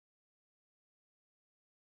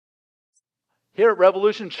Here at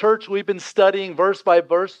Revolution Church, we've been studying verse by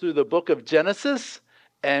verse through the book of Genesis,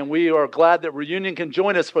 and we are glad that Reunion can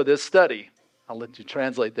join us for this study. I'll let you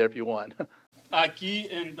translate there if you want. Aquí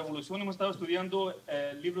en Revolución hemos estado estudiando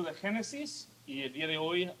el libro de Génesis y el día de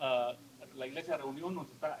hoy la iglesia de Reunión nos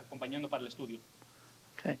está acompañando para el estudio.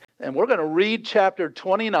 Okay. And we're going to read chapter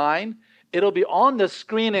 29. It'll be on the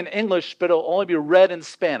screen in English, but it'll only be read in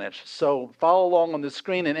Spanish. So follow along on the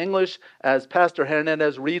screen in English as Pastor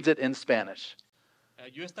Hernandez reads it in Spanish.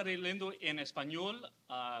 Yo estaré leyendo en español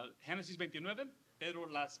Génesis 29, pero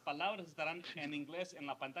las palabras estarán en inglés en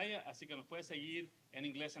la pantalla, así que nos puede seguir en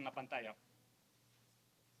inglés en la pantalla.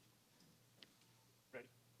 Ready?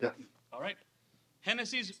 Yes. All right.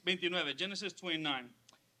 Génesis 29, Genesis 29.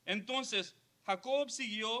 Entonces Jacob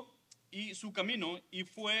siguió su camino y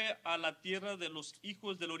fue a la tierra de los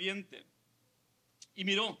hijos del oriente. Y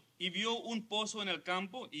miró y vio un pozo en el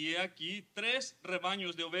campo, y he aquí 3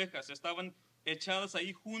 rebaños de ovejas estaban echadas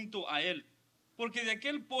ahí junto a él, porque de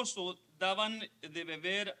aquel pozo daban de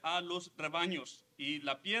beber a los rebaños, y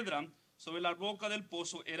la piedra sobre la boca del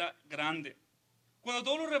pozo era grande. Cuando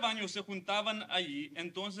todos los rebaños se juntaban allí,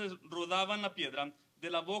 entonces rodaban la piedra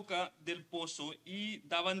de la boca del pozo y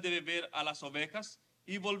daban de beber a las ovejas,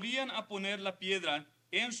 y volvían a poner la piedra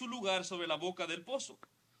en su lugar sobre la boca del pozo.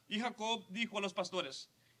 Y Jacob dijo a los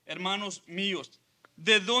pastores: hermanos míos,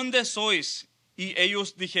 ¿de dónde sois? Y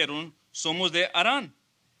ellos dijeron: somos de Harán.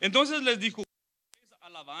 Entonces les dijo a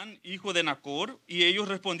Labán, hijo de Nacor, y ellos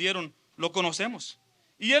respondieron: lo conocemos.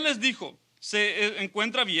 Y él les dijo: ¿se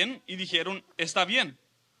encuentra bien? Y dijeron: está bien.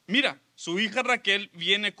 Mira, su hija Raquel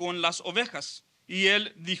viene con las ovejas. Y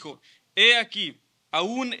él dijo: he aquí,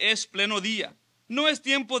 aún es pleno día, no es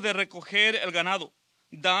tiempo de recoger el ganado.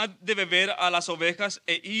 Dad de beber a las ovejas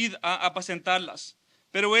e id a apacentarlas.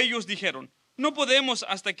 Pero ellos dijeron: no podemos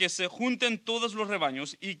hasta que se junten todos los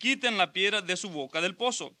rebaños y quiten la piedra de su boca del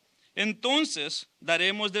pozo. Entonces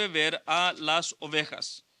daremos de beber a las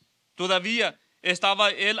ovejas. Todavía estaba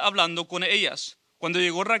él hablando con ellas, cuando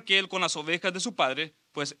llegó Raquel con las ovejas de su padre,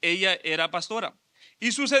 pues ella era pastora.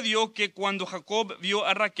 Y sucedió que cuando Jacob vio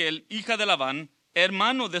a Raquel, hija de Labán,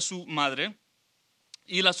 hermano de su madre,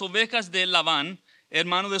 y las ovejas de Labán,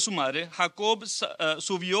 hermano de su madre, Jacob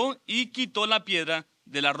subió y quitó la piedra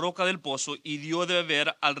de la roca del pozo y dio de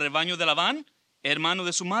beber al rebaño de Labán, hermano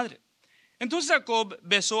de su madre. Entonces Jacob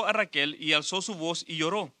besó a Raquel y alzó su voz y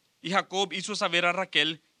lloró. Y Jacob hizo saber a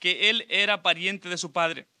Raquel que él era pariente de su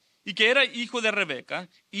padre y que era hijo de Rebeca,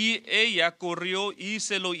 y ella corrió y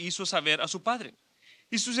se lo hizo saber a su padre.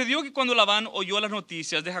 Y sucedió que cuando Labán oyó las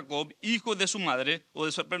noticias de Jacob, hijo de su madre o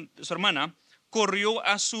de su hermana, corrió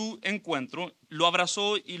a su encuentro, lo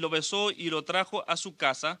abrazó y lo besó y lo trajo a su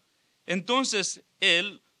casa. Entonces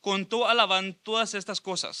él contó a Labán todas estas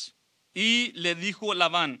cosas. Y le dijo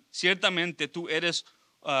Labán: ciertamente tú eres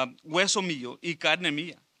hueso mío y carne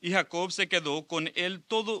mía. Y Jacob se quedó con él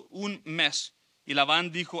todo un mes. Y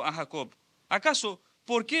Labán dijo a Jacob: ¿acaso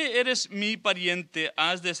por qué eres mi pariente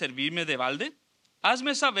has de servirme de balde?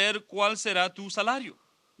 Hazme saber cuál será tu salario.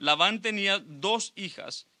 Labán tenía 2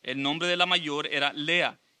 hijas. El nombre de la mayor era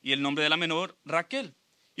Lea y el nombre de la menor Raquel.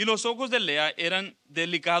 Y los ojos de Lea eran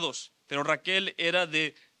delicados, pero Raquel era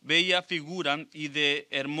de bella figura y de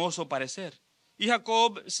hermoso parecer. Y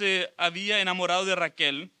Jacob se había enamorado de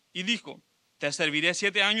Raquel y dijo: te serviré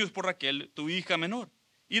 7 años por Raquel, tu hija menor.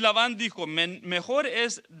 Y Labán dijo: mejor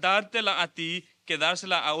es dártela a ti que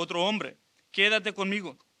dársela a otro hombre. Quédate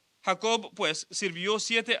conmigo. Jacob pues sirvió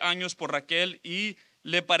 7 años por Raquel, y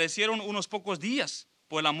le parecieron unos pocos días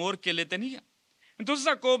por el amor que le tenía. Entonces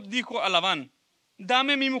Jacob dijo a Labán: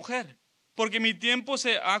 dame mi mujer, porque mi tiempo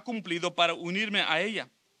se ha cumplido para unirme a ella.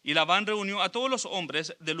 Y Labán reunió a todos los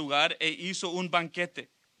hombres del lugar e hizo un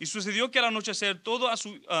banquete. Y sucedió que al anochecer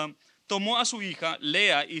tomó a su hija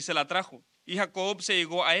Lea y se la trajo. Y Jacob se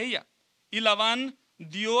llegó a ella. Y Labán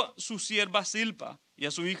dio su sierva Silpa y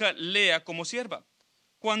a su hija Lea como sierva.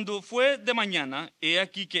 Cuando fue de mañana, he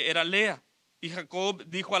aquí que era Lea. Y Jacob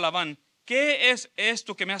dijo a Labán: ¿qué es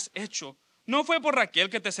esto que me has hecho? ¿No fue por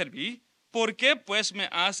Raquel que te serví? ¿Por qué pues me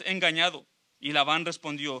has engañado? Y Labán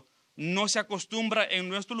respondió: no se acostumbra en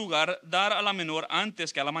nuestro lugar dar a la menor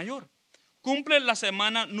antes que a la mayor. Cumple la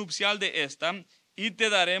semana nupcial de esta, y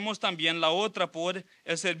te daremos también la otra por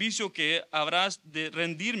el servicio que habrás de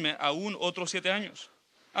rendirme aún otros 7 años.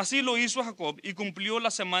 Así lo hizo Jacob y cumplió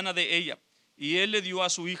la semana de ella. Y él le dio a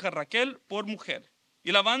su hija Raquel por mujer.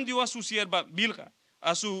 Y Labán dio a su sierva Bilha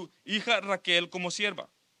a su hija Raquel como sierva.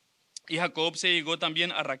 Y Jacob se llegó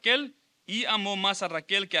también a Raquel y amó más a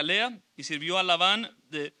Raquel que a Lea, y sirvió a Labán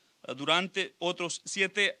durante otros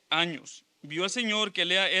 7 años. Vio el Señor que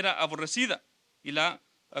Lea era aborrecida, y la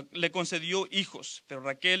le concedió hijos, pero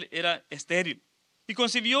Raquel era estéril. Y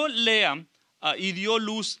concibió Lea y dio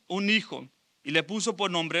luz un hijo y le puso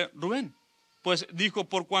por nombre Rubén. Pues dijo,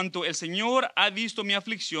 por cuanto el Señor ha visto mi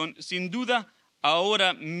aflicción, sin duda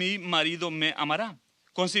ahora mi marido me amará.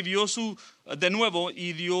 Concibió de nuevo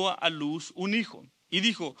y dio a luz un hijo. Y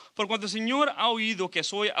dijo, por cuanto el Señor ha oído que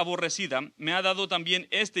soy aborrecida, me ha dado también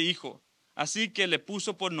este hijo. Así que le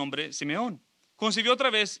puso por nombre Simeón. Concibió otra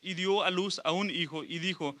vez y dio a luz a un hijo y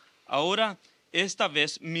dijo, ahora esta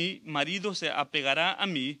vez mi marido se apegará a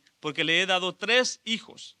mí porque le he dado 3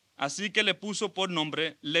 hijos. Así que le puso por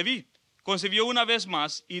nombre Leví. Concibió una vez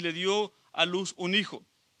más y le dio a luz un hijo.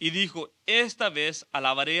 Y dijo, esta vez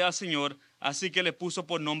alabaré al Señor. Así que le puso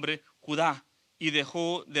por nombre Judá y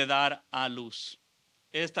dejó de dar a luz.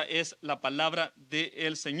 Esta es la palabra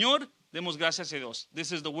del Señor. Demos gracias a Dios.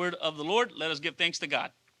 This is the word of the Lord. Let us give thanks to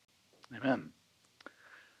God. Amen.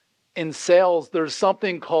 In sales, there's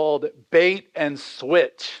something called bait and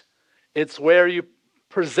switch. It's where you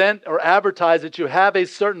present or advertise that you have a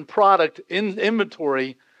certain product in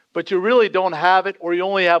inventory, but you really don't have it, or you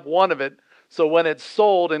only have one of it. So when it's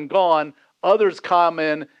sold and gone, others come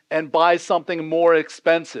in and buy something more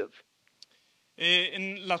expensive.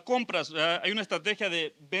 En las compras hay una estrategia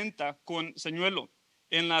de venta con señuelo.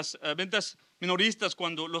 En las ventas minoristas,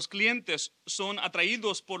 cuando los clientes son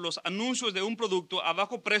atraídos por los anuncios de un producto a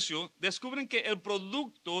bajo precio, descubren que el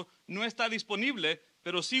producto no está disponible,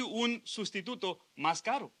 pero sí un sustituto más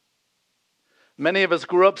caro. Many of us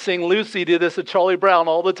grew up seeing Lucy do this to Charlie Brown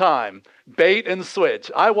all the time. Bait and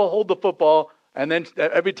switch. I will hold the football, and then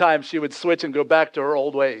every time she would switch and go back to her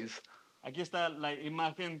old ways. Aquí está la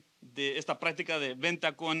imagen de esta práctica de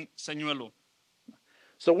venta con señuelo.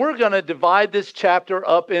 So we're going to divide this chapter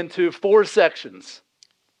up into 4 sections.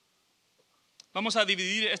 Vamos a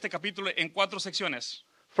dividir este capítulo en 4 secciones.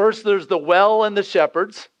 First, there's the well and the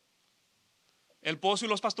shepherds. El pozo y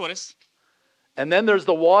los pastores. And then there's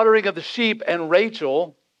the watering of the sheep and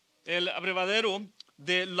Rachel. El abrevadero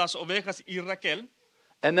de las ovejas y Raquel.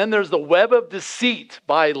 And then there's the web of deceit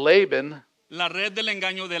by Laban. La red del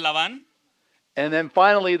engaño de Labán. And then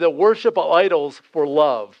finally, the worship of idols for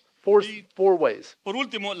love. Four ways. Por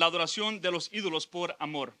último, la adoración de los ídolos por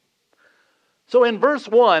amor. So in verse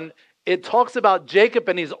 1, it talks about Jacob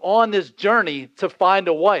and he's on this journey to find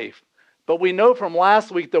a wife. But we know from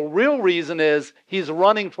last week the real reason is he's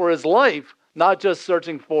running for his life, not just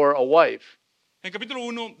searching for a wife. En capítulo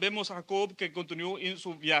 1 vemos a Jacob que continuó en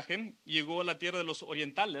su viaje, llegó a la tierra de los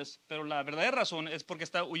orientales, pero la verdadera razón es porque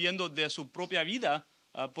está huyendo de su propia vida,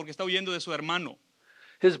 porque está huyendo de su hermano.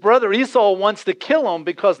 His brother Esau wants to kill him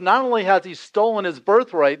because not only has he stolen his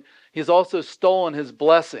birthright, he's also stolen his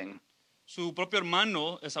blessing. Su propio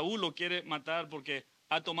hermano Esaú lo quiere matar porque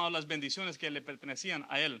ha tomado las bendiciones que le pertenecían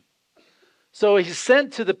a él. So he's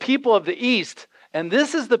sent to the people of the east, and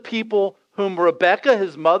this is the people whom Rebekah,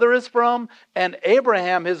 his mother, is from, and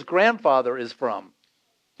Abraham, his grandfather, is from.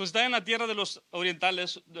 Entonces está en la tierra de los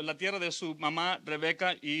orientales, de la tierra de su mamá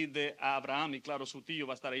Rebeca y de Abraham, y claro, su tío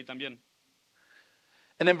va a estar ahí también.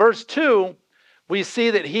 And in verse 2, we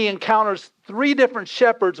see that he encounters 3 different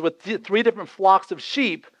shepherds with 3 different flocks of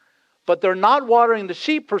sheep, but they're not watering the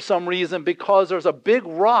sheep for some reason because there's a big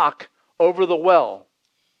rock over the well.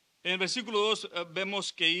 En el versículo 2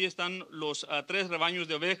 vemos que ahí están los 3 rebaños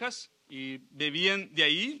de ovejas y bebían de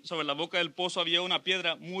ahí, sobre la boca del pozo había una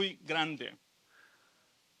piedra muy grande.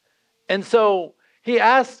 And so he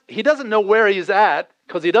doesn't know where he's at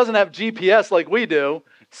because he doesn't have GPS like we do.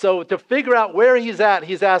 So to figure out where he's at,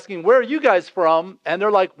 he's asking, where are you guys from? And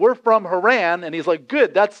they're like, we're from Haran. And he's like,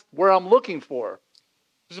 good, that's where I'm looking for.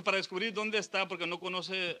 Entonces para descubrir dónde está, porque no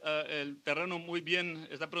conoce el terreno muy bien,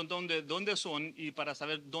 está preguntando dónde son y para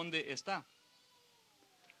saber dónde está.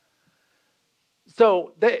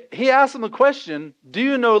 So he asks them the question, do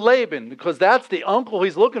you know Laban? Because that's the uncle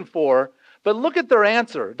he's looking for. But look at their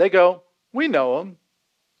answer. They go, we know him.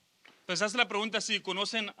 Entonces hace la pregunta si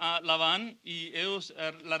conocen a Labán y ellos,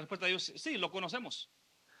 la respuesta de ellos, sí, lo conocemos.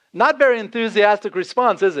 Not very enthusiastic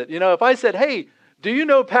response, is it? You know, if I said, hey, do you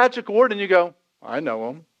know Patrick Ward? And you go, I know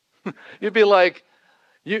him. You'd be like,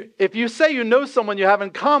 if you say you know someone you have in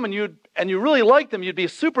common and you really like them, you'd be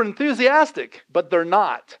super enthusiastic, but they're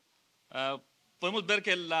not. Podemos ver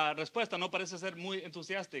que la respuesta no parece ser muy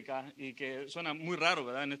entusiástica y que suena muy raro,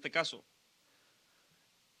 ¿verdad? En este caso.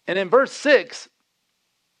 And in verse 6,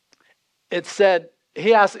 it said,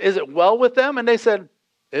 he asked, is it well with them? And they said,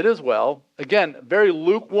 it is well. Again, very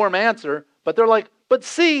lukewarm answer, but they're like, but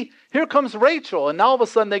see, here comes Rachel. And now all of a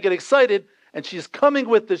sudden they get excited and she's coming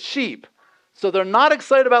with the sheep. So they're not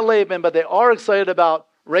excited about Laban, but they are excited about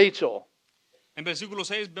Rachel. En versículo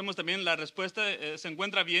 6 vemos también la respuesta, se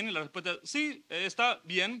encuentra bien y la respuesta, sí, está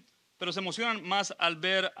bien, pero se emocionan más al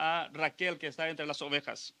ver a Raquel que está entre las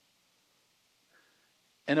ovejas.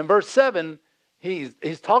 And in verse 7,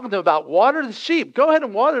 he's talking to them about water the sheep. Go ahead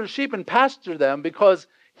and water the sheep and pasture them because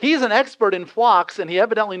he's an expert in flocks and he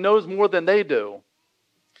evidently knows more than they do.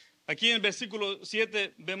 Aquí en el versículo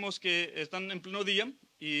 7 vemos que están en pleno día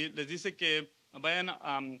y les dice que vayan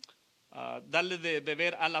a darle de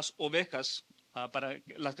beber a las ovejas para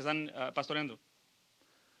las que están pastoreando.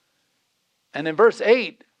 And in verse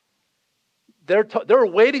 8, they're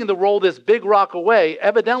waiting to roll this big rock away.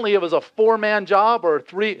 Evidently, it was a 4-man job or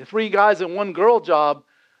three guys and 1 girl job,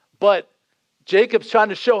 but Jacob's trying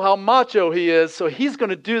to show how macho he is, so he's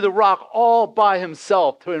going to do the rock all by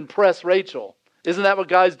himself to impress Rachel. Isn't that what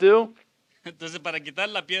guys do? Entonces, para quitar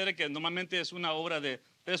la piedra, que normalmente es una obra de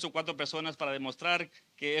 3 o 4 personas para demostrar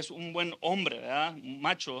que es un buen hombre, ¿verdad? Un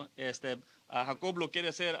macho, a Jacob lo quiere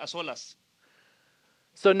hacer a solas.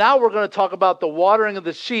 So now we're going to talk about the watering of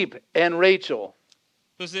the sheep and Rachel.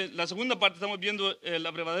 Entonces, la segunda parte estamos viendo el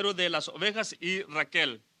abrevadero de las ovejas y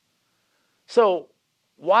Raquel. So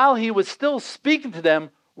while he was still speaking to them,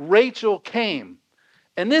 Rachel came.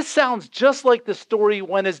 And this sounds just like the story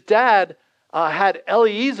when his dad had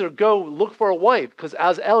Eliezer go look for a wife. Because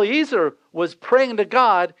as Eliezer was praying to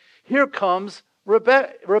God, here comes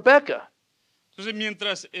Rebecca. Entonces,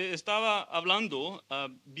 mientras estaba hablando,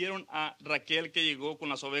 vieron a Raquel que llegó con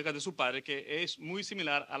las ovejas de su padre, que es muy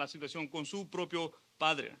similar a la situación con su propio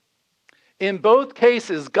padre. In both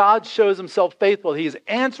cases, God shows himself faithful. He's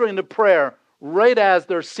answering the prayer right as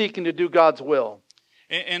they're seeking to do God's will.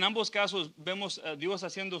 En ambos casos vemos a Dios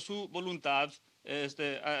haciendo su voluntad,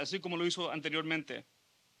 así como lo hizo anteriormente.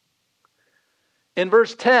 In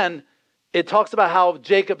verse 10, it talks about how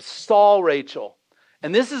Jacob saw Rachel.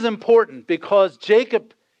 And this is important because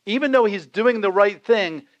Jacob, even though he's doing the right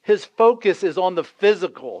thing, his focus is on the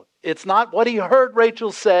physical. It's not what he heard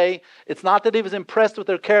Rachel say. It's not that he was impressed with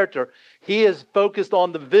her character. He is focused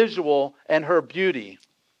on the visual and her beauty.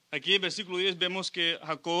 Aquí en versículo 10 vemos que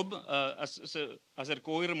Jacob se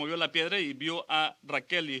acercó y removió la piedra y vio a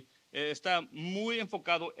Raquel y está muy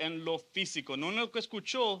enfocado en lo físico, no en lo que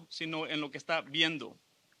escuchó, sino en lo que está viendo.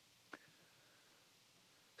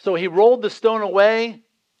 So he rolled the stone away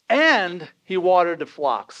and he watered the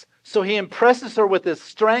flocks. So he impresses her with his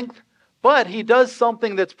strength, but he does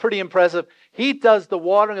something that's pretty impressive. He does the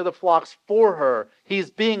watering of the flocks for her. He's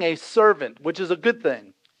being a servant, which is a good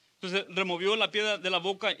thing. Entonces removió la piedra de la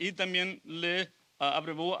boca y también le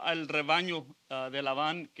abrevó al rebaño de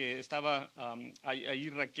Labán que estaba ahí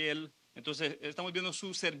Raquel. Entonces estamos viendo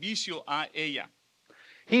su servicio a ella.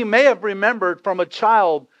 He may have remembered from a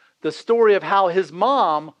child the story of how his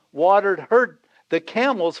mom watered the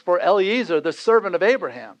camels for Eliezer, the servant of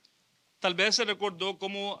Abraham. Tal vez se recordó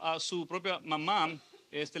cómo a su propia mamá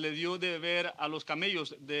le dio de beber a los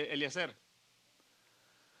camellos de Eliezer.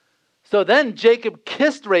 So then Jacob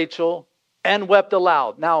kissed Rachel and wept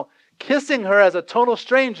aloud. Now, kissing her as a total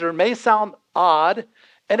stranger may sound odd,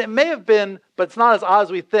 and it may have been, but it's not as odd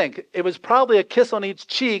as we think. It was probably a kiss on each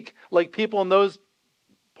cheek, like people in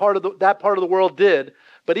that part of the world did.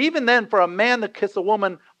 But even then, for a man to kiss a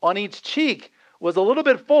woman on each cheek was a little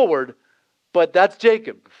bit forward, but that's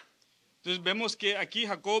Jacob. Entonces vemos que aquí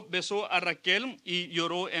Jacob besó a Raquel y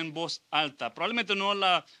lloró en voz alta. Probablemente no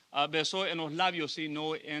la besó en los labios,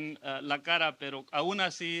 sino en la cara, pero aún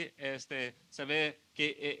así se ve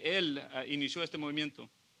que él inició este movimiento.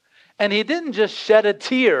 And he didn't just shed a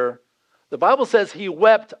tear. The Bible says he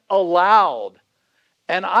wept aloud.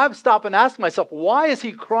 And I've stopped and asked myself, why is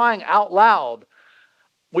he crying out loud?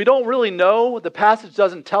 We don't really know. The passage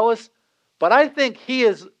doesn't tell us. But I think he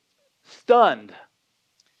is stunned.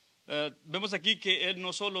 Vemos aquí que él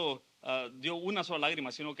no solo dio una sola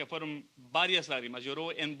lágrima, sino que fueron varias lágrimas.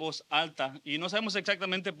 Lloró en voz alta. Y no sabemos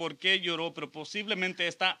exactamente por qué lloró, pero posiblemente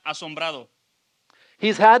está asombrado.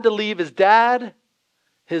 He's had to leave his dad,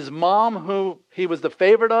 his mom, who he was the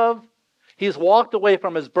favorite of. He's walked away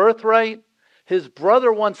from his birthright. His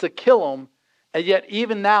brother wants to kill him. And yet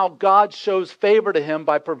even now, God shows favor to him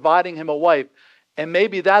by providing him a wife. And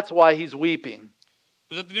maybe that's why he's weeping.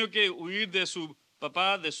 Pues ha tenido que huir de su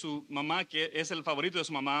papá, de su mamá, que es el favorito de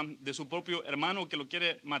su mamá, de su propio hermano que lo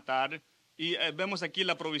quiere matar. Y vemos aquí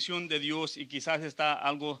la provisión de Dios y quizás está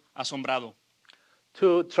algo asombrado.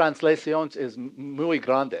 Two translations is muy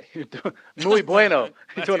grande. Muy bueno.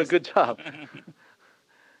 You're doing a good job.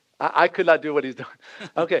 I could not do what he's doing.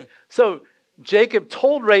 Okay, so Jacob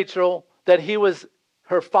told Rachel that he was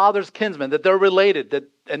her father's kinsman, that they're related,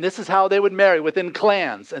 and this is how they would marry within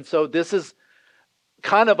clans. And so this is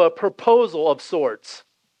kind of a proposal of sorts.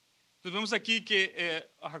 Entonces vemos aquí que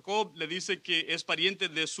a Jacob le dice que es pariente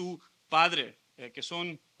de su padre, que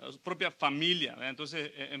son su propia familia. ¿Verdad?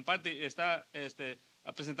 Entonces, en parte está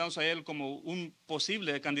presentándose a él como un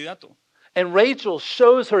posible candidato. And Rachel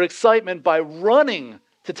shows her excitement by running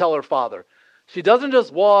to tell her father. She doesn't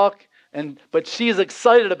just walk, but she's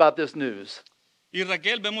excited about this news. Y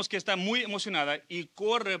Raquel vemos que está muy emocionada y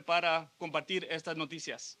corre para compartir estas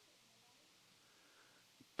noticias.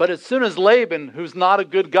 But as soon as Laban, who's not a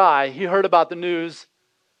good guy, he heard about the news,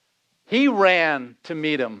 he ran to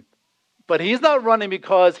meet him. But he's not running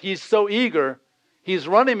because he's so eager. He's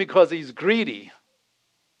running because he's greedy.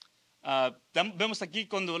 Vemos aquí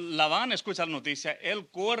cuando Labán escucha la noticia, él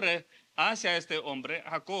corre hacia este hombre,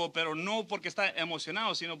 Jacob, pero no porque está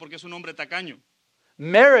emocionado, sino porque es un hombre tacaño.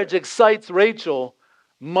 Marriage excites Rachel,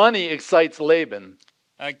 money excites Laban.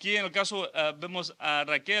 Aquí en el caso vemos a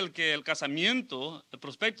Raquel que el casamiento, el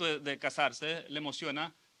prospecto de casarse le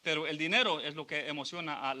emociona, pero el dinero es lo que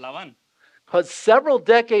emociona a Labán. Because several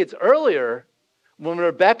decades earlier, when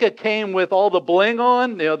Rebecca came with all the bling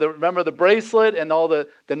on, remember the bracelet and all the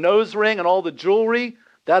nose ring and all the jewelry,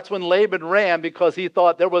 that's when Laban ran because he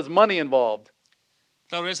thought there was money involved.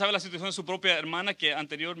 Tal vez sabe la situación de su propia hermana que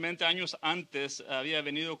anteriormente, años antes, había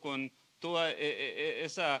venido con toda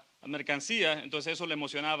esa mercancía, entonces eso le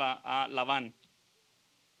emocionaba a Labán.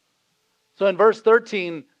 So in verse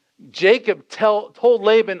 13, Jacob told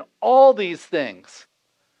Laban all these things.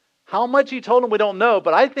 How much he told him, we don't know,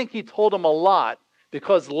 but I think he told him a lot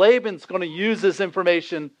because Laban's going to use this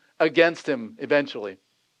information against him eventually.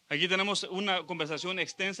 Aquí tenemos una conversación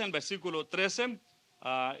extensa en versículo 13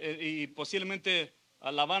 y posiblemente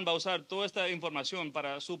Labán va a usar toda esta información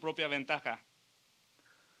para su propia ventaja.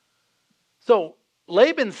 So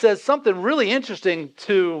Laban says something really interesting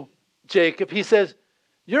to Jacob. He says,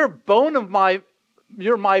 you're my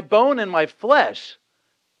bone and my flesh.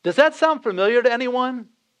 Does that sound familiar to anyone?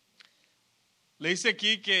 Le dice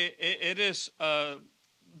aquí que eres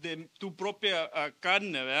de tu propia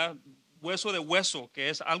carne, ¿verdad? Hueso de hueso, que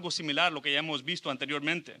es algo similar a lo que ya hemos visto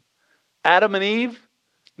anteriormente. Adam and Eve.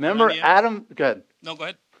 Remember Adam? Go ahead. No, go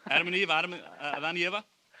ahead. Adam and Eve, Adán y Eva.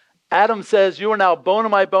 Adam says, you are now bone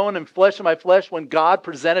of my bone and flesh of my flesh when God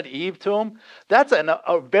presented Eve to him. That's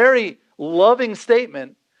a very loving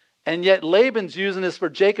statement, and yet Laban's using this for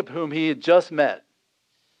Jacob, whom he had just met.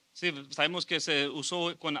 Sí, sabemos que se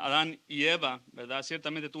usó con Adán y Eva, ¿verdad?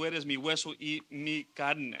 Ciertamente tú eres mi hueso y mi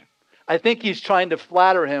carne. I think he's trying to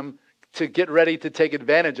flatter him to get ready to take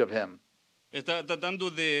advantage of him. Está tratando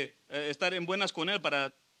de estar en buenas con él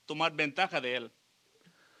para tomar ventaja de él.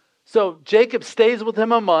 So Jacob stays with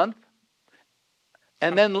him a month.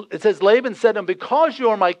 And then it says, Laban said to him, because you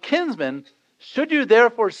are my kinsman, should you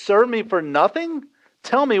therefore serve me for nothing?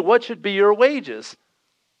 Tell me what should be your wages.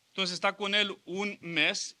 Entonces está con él un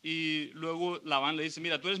mes y luego Labán le dice,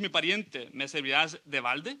 mira, tú eres mi pariente, ¿me servirás de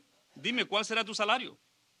balde? Dime, ¿cuál será tu salario?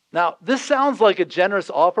 Now, this sounds like a generous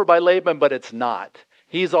offer by Laban, but it's not.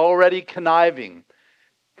 He's already conniving.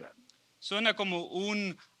 Suena como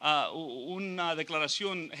una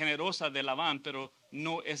declaración generosa de Labán, pero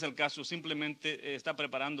no es el caso. Simplemente está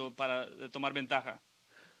preparando para tomar ventaja.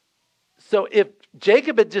 So if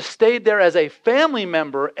Jacob had just stayed there as a family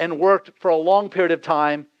member and worked for a long period of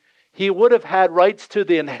time, he would have had rights to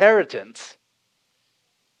the inheritance.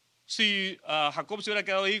 Si Jacob se hubiera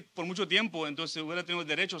quedado ahí por mucho tiempo, entonces hubiera tenido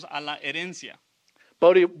derechos a la herencia.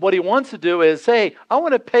 But what he wants to do is say, I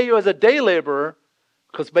want to pay you as a day laborer,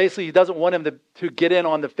 because basically he doesn't want him to get in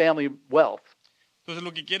on the family wealth. Entonces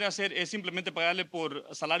lo que quiere hacer es simplemente pagarle por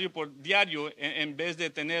salario por diario en vez de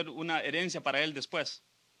tener una herencia para él después.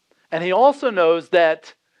 And he also knows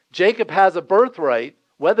that Jacob has a birthright.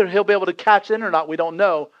 Whether he'll be able to catch in or not, we don't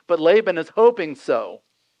know, but Laban is hoping so.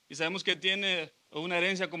 Y sabemos que tiene una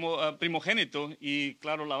herencia como primogénito y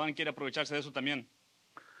claro, Labán quiere aprovecharse de eso también.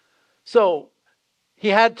 So he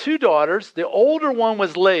had two daughters. The older one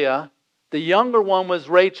was Leah. The younger one was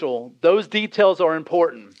Rachel. Those details are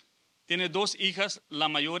important. Tiene dos hijas, la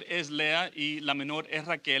mayor es Lea y la menor es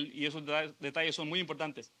Raquel, y esos detalles son muy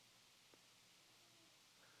importantes.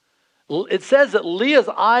 It says that Leah's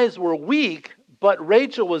eyes were weak, but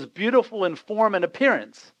Rachel was beautiful in form and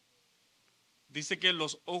appearance. Dice que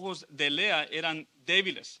los ojos de Lea eran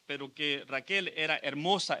débiles, pero que Raquel era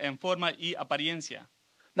hermosa en forma y apariencia.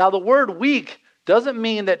 Now the word weak doesn't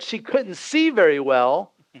mean that she couldn't see very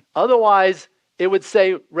well. Otherwise, it would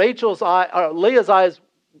say Leah's eyes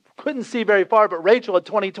couldn't see very far, but Rachel had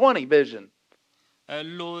 20/20 vision.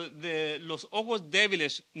 Lo de los ojos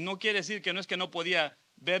débiles no quiere decir que no es que no podía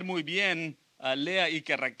ver muy bien a Lea y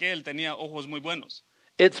que Raquel tenía ojos muy buenos.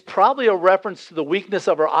 It's probably a reference to the weakness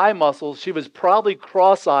of her eye muscles. She was probably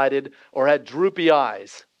cross-eyed or had droopy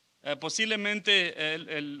eyes. Posiblemente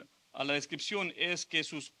a la descripción es que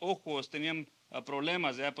sus ojos tenían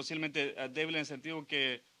problemas, posiblemente débil en el sentido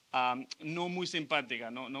que no muy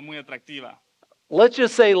simpática, no muy atractiva, Let's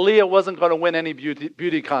just say Leah wasn't going to win any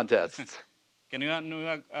beauty contests. que no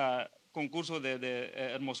iba a concurso de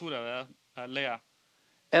hermosura, ¿verdad? Lea.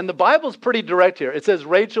 And the Bible's pretty direct here. It says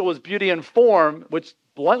Rachel was beauty in form, which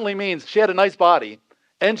bluntly means she had a nice body,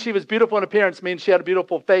 and she was beautiful in appearance, means she had a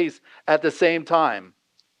beautiful face at the same time.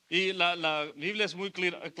 Y la Biblia es muy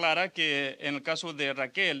clara que en el caso de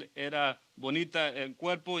Raquel era bonita el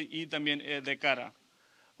cuerpo y también de cara.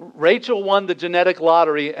 Rachel won the genetic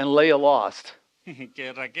lottery and Leah lost.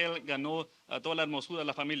 Que Raquel ganó toda la hermosura de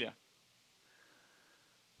la familia.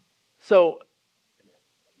 So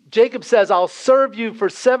Jacob says, I'll serve you for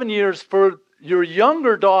 7 years for your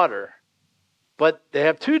younger daughter. But they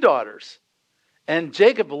have 2 daughters. And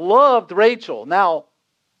Jacob loved Rachel. Now,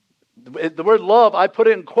 the word love, I put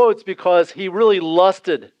it in quotes because he really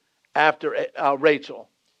lusted after Rachel.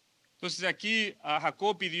 Entonces aquí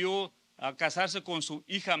Jacob pidió casarse con su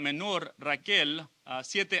hija menor, Raquel,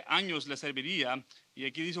 7 años le serviría. Y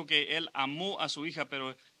aquí dijo que él amó a su hija,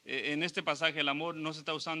 pero en este pasaje el amor no se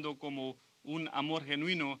está usando como un amor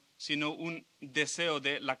genuino, sino un deseo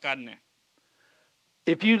de la carne.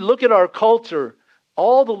 If you look at our culture,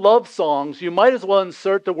 all the love songs, you might as well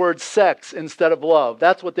insert the word sex instead of love.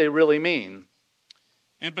 That's what they really mean.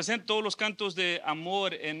 En el presente, todos los cantos de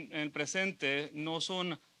amor en el presente no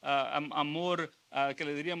son amor que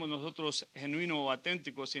le diríamos nosotros genuino o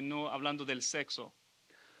auténtico, sino hablando del sexo.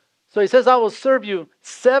 So he says, I will serve you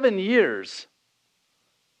 7 years.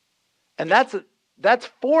 And that's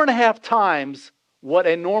 4.5 times what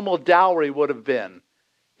a normal dowry would have been.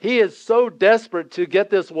 He is so desperate to get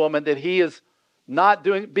this woman that he is not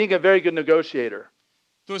being a very good negotiator.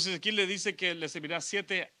 Entonces aquí le dice que le servirá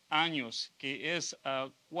 7 años, que es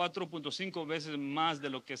 4.5 veces más de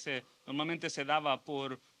lo que normalmente se daba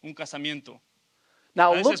por un casamiento.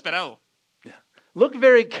 Now Está desesperado. Look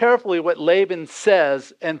very carefully what Laban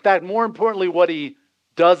says. In fact, more importantly, what he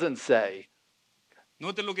doesn't say.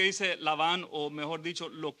 Note lo que dice Labán, o mejor dicho,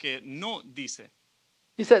 lo que no dice.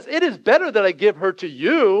 He says, it is better that I give her to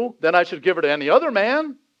you than I should give her to any other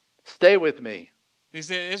man. Stay with me.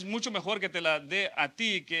 Dice, es mucho mejor que te la dé a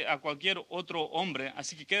ti que a cualquier otro hombre,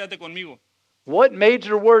 así que quédate conmigo. What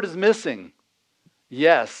major word is missing?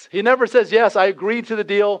 Yes. He never says, yes, I agree to the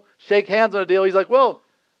deal, shake hands on the deal. He's like, well,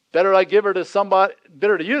 better I give her to somebody,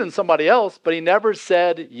 better to you than somebody else. But he never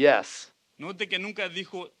said yes. Note que nunca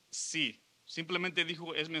dijo sí. Simplemente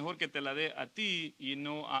dijo, es mejor que te la dé a ti y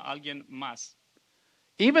no a alguien más.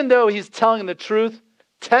 Even though he's telling the truth,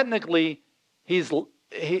 technically, even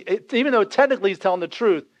though technically he's telling the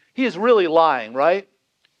truth, he is really lying, right?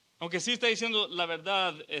 Aunque sí está diciendo la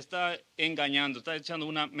verdad, está engañando, está echando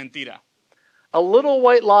una mentira. A little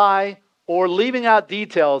white lie or leaving out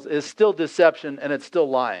details is still deception and it's still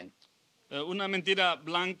lying. Una mentira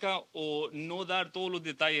blanca o no dar todos los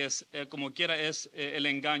detalles como quiera es el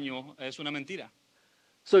engaño, es una mentira.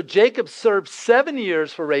 So Jacob served 7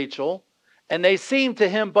 years for Rachel, and they seemed to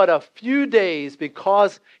him but a few days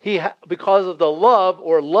because of the love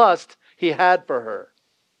or lust he had for her.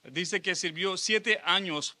 Dice que sirvió 7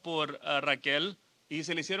 años por Raquel y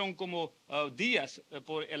se le hicieron como días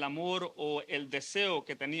por el amor o el deseo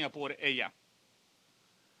que tenía por ella.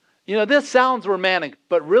 You know, this sounds romantic,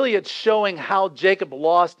 but really it's showing how Jacob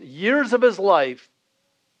lost years of his life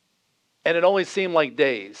and it only seemed like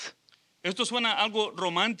days. Esto suena algo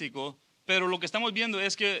romántico, pero lo que estamos viendo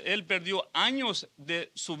es que él perdió años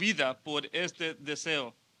de su vida por este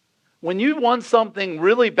deseo. When you want something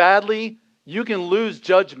really badly, you can lose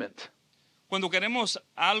judgment. Cuando queremos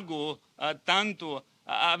algo tanto,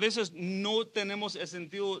 a veces no tenemos el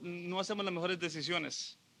sentido, no hacemos las mejores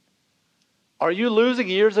decisiones. Are you losing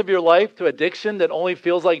years of your life to addiction that only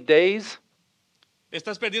feels like days?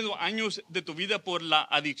 ¿Estás perdiendo años de tu vida por la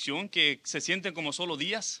adicción que se sienten como solo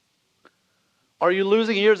días? Are you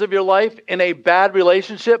losing years of your life in a bad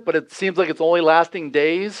relationship, but it seems like it's only lasting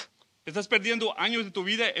days? ¿Estás perdiendo años de tu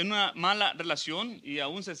vida en una mala relación y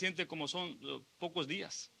aún se siente como son pocos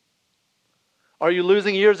días? Are you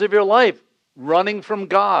losing years of your life running from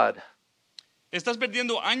God? ¿Estás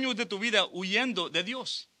perdiendo años de tu vida huyendo de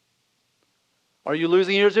Dios? Are you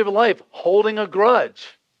losing years of your life holding a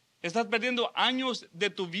grudge? ¿Estás perdiendo años de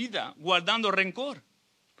tu vida guardando rencor?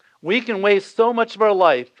 We can waste so much of our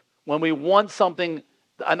life when we want something,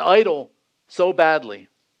 an idol, so badly.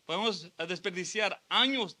 Podemos desperdiciar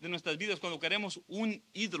años de nuestras vidas cuando queremos un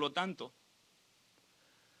ídolo tanto.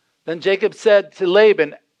 Then Jacob said to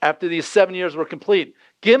Laban, after these 7 years were complete,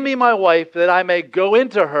 "Give me my wife that I may go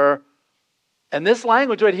into her." And this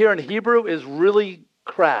language right here in Hebrew is really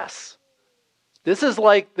crass. This is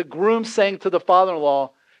like the groom saying to the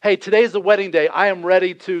father-in-law, "Hey, today's the wedding day. I am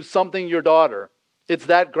ready to something your daughter." It's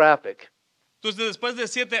that graphic. Entonces, después de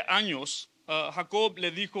 7 años, Jacob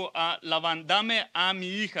le dijo a Labán, dame a mi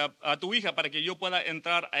hija, a tu hija, para que yo pueda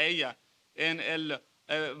entrar a ella. En el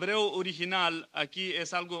hebreo original, aquí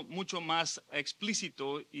es algo mucho más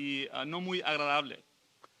explícito y no muy agradable.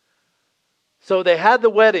 So they had the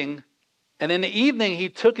wedding, and in the evening he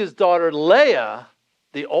took his daughter Leah,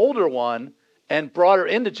 the older one, and brought her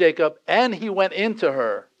into Jacob, and he went into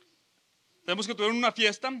her. Tenemos que tuvieron una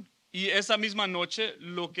fiesta y esa misma noche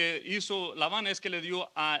lo que hizo Labán es que le dio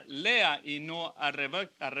a Lea y no a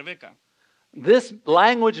Rebeca. This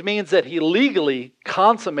language means that he legally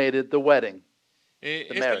consummated the wedding.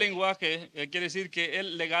 Este marriage. lenguaje quiere decir que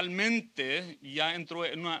él legalmente ya entró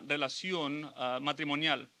en una relación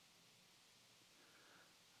matrimonial.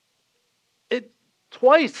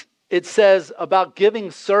 Twice it says about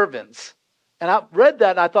giving servants. And I read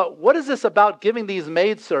that and I thought, what is this about giving these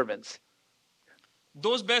maidservants?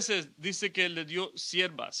 2 veces dice que le dio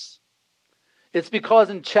siervas. It's because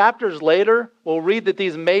in chapters later, we'll read that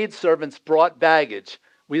these maidservants brought baggage.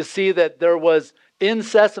 We see that there was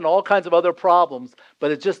incest and all kinds of other problems, but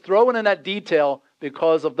it's just thrown in that detail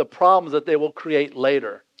because of the problems that they will create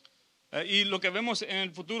later. Y lo que vemos en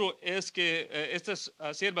el futuro es que estas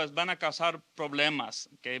siervas van a causar problemas,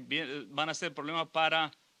 que van a ser problemas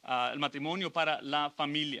para el matrimonio, para la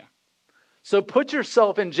familia. So put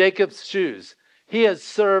yourself in Jacob's shoes. He has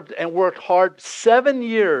served and worked hard 7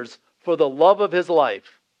 years for the love of his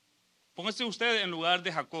life. Póngase usted en lugar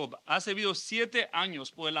de Jacob. Ha servido 7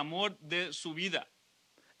 años por el amor de su vida.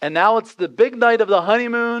 And now it's the big night of the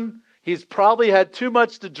honeymoon. He's probably had too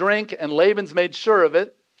much to drink, and Laban's made sure of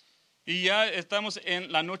it. Y ya estamos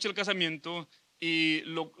en la noche del casamiento y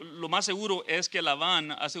lo más seguro es que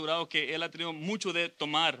Labán ha asegurado que él ha tenido mucho de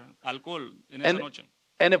tomar alcohol en esa noche.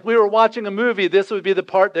 And if we were watching a movie, this would be the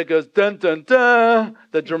part that goes dun dun dun,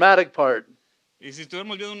 the dramatic part. Y si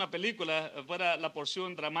estuviéramos viendo una película, fuera la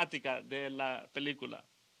porción dramática de la película.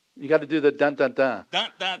 You got to do the dun dun dun.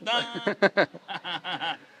 Dun, dun, dun.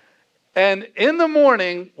 And in the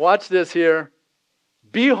morning, watch this here.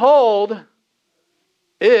 Behold,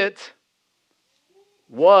 it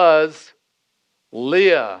was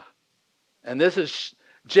Leah. And this is,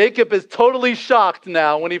 Jacob is totally shocked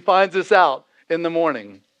now when he finds this out in the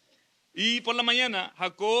morning. Y por la mañana,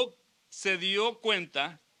 Jacob se dio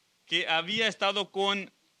cuenta que había estado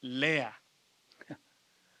con Lea.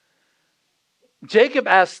 Jacob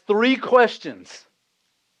asked 3 questions.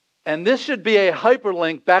 And this should be a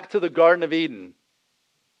hyperlink back to the Garden of Eden.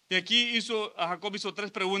 Y aquí Jacob hizo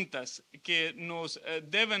 3 preguntas que nos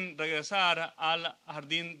deben regresar al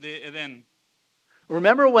jardín de Edén.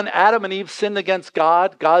 Remember when Adam and Eve sinned against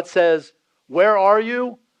God? God says, "Where are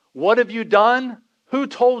you? What have you done? Who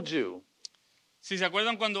told you?" Si se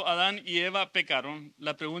acuerdan cuando Adán y Eva pecaron,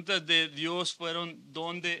 las preguntas de Dios fueron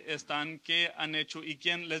 ¿dónde están? ¿Qué han hecho? ¿Y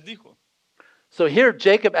quién les dijo? So here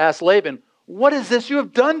Jacob asked Laban, "What is this you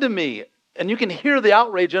have done to me?" And you can hear the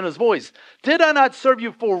outrage in his voice. "Did I not serve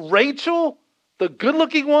you for Rachel, the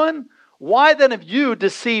good-looking one? Why then have you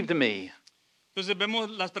deceived me?" Entonces vemos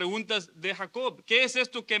las preguntas de Jacob. ¿Qué es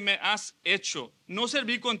esto que me has hecho? ¿No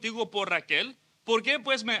serví contigo por Raquel? ¿Por qué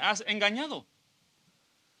pues me has engañado?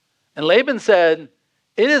 And Laban said,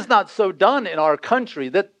 "It is not so done in our country."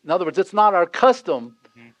 That, in other words, it's not our custom.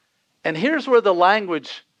 And here's where the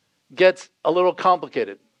language gets a little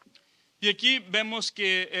complicated. Y aquí vemos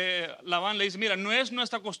que Labán le dice, mira, no es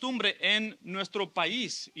nuestra costumbre en nuestro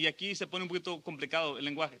país. Y aquí se pone un poquito complicado el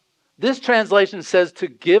lenguaje. This translation says to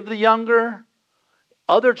give the younger.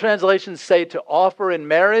 Other translations say to offer in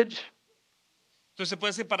marriage. Entonces se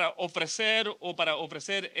puede decir para ofrecer o para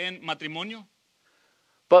ofrecer en matrimonio.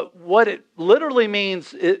 But what it literally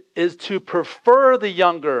means is to prefer the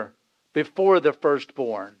younger before the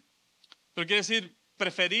firstborn. Pero quiere decir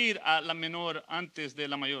preferir a la menor antes de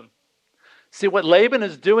la mayor. See, what Laban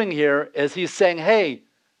is doing here is he's saying, hey,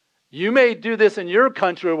 you may do this in your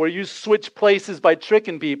country where you switch places by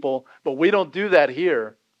tricking people, but we don't do that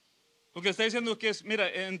here. Lo que está diciendo que es, mira,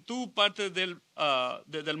 en tu parte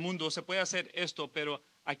del mundo se puede hacer esto, pero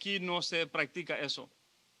aquí no se practica eso.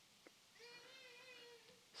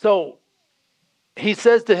 So he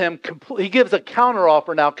says to him, he gives a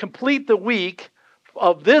counteroffer now, complete the week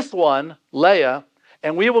of this one, Leah,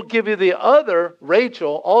 and we will give you the other,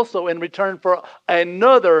 Rachel, also in return for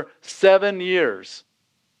another 7 years.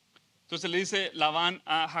 Entonces le dice Labán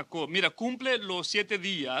a Jacob, mira, cumple los 7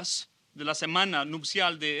 días de la semana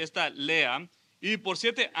nupcial de esta Lea y por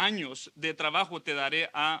 7 años de trabajo te daré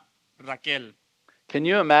a Raquel. Can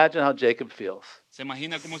you imagine how Jacob feels? ¿Se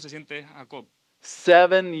imagina cómo se siente Jacob?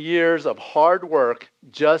 7 years of hard work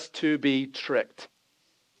just to be tricked.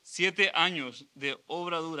 7 años de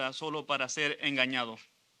obra dura solo para ser engañado.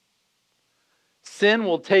 Sin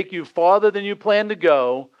will take you farther than you plan to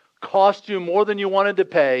go, cost you more than you wanted to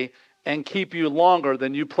pay, and keep you longer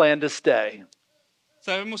than you plan to stay.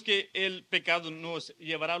 Sabemos que el pecado nos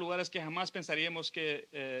llevará a lugares que jamás pensaríamos que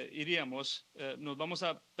iríamos. Nos vamos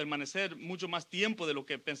a permanecer mucho más tiempo de lo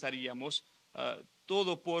que pensaríamos.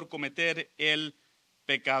 Todo por cometer el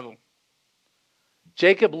pecado.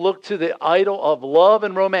 Jacob looked to the idol of love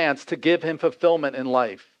and romance to give him fulfillment in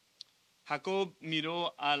life. Jacob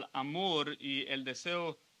miró al amor y el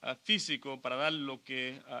deseo físico para dar lo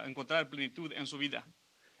que encontrar plenitud en su vida.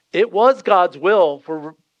 It was God's will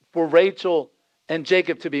for Rachel and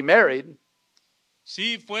Jacob to be married,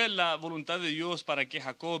 Sí, fue la voluntad de Dios para que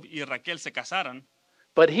Jacob y Raquel se casaran,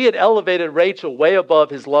 but he had elevated Rachel way above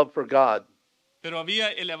his love for God. pero había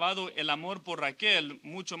elevado el amor por Raquel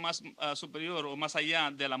mucho más superior o más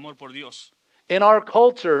allá del amor por Dios. In our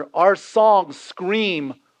culture, our songs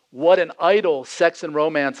scream what an idol sex and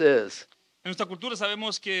romance is. En nuestra cultura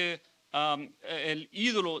sabemos que el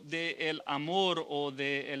ídolo del amor o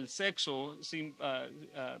del sexo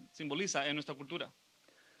simboliza en nuestra cultura.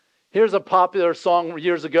 Here's a popular song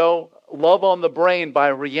years ago, Love on the Brain by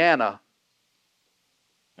Rihanna.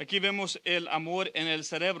 Aquí vemos el amor en el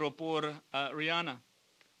cerebro por Rihanna.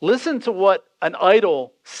 Listen to what an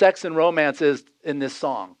idol sex and romance is in this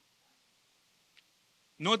song.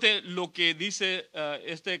 Note lo que dice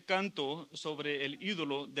este canto sobre el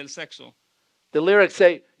ídolo del sexo. The lyrics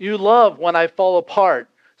say, "You love when I fall apart,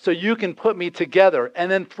 so you can put me together and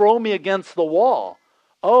then throw me against the wall.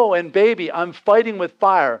 Oh, and baby, I'm fighting with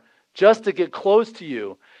fire just to get close to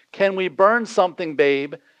you. Can we burn something,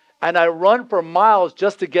 babe? And I run for miles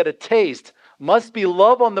just to get a taste. Must be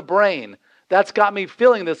love on the brain. That's got me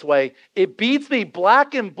feeling this way. It beats me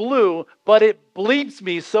black and blue, but it bleeps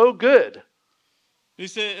me so good."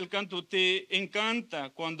 Dice el canto, te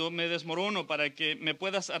encanta cuando me desmorono para que me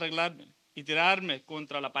puedas arreglarme y tirarme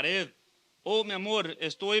contra la pared. Oh, mi amor,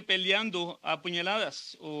 estoy peleando a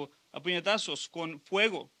puñaladas o a puñetazos con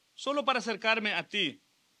fuego, solo para acercarme a ti.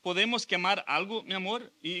 ¿Podemos quemar algo, mi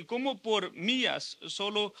amor? Y como por millas,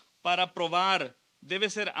 solo para probar, debe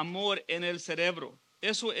ser amor en el cerebro.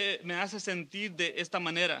 Eso me hace sentir de esta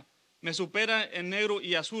manera. Me supera en negro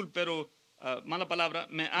y azul, pero, mala palabra,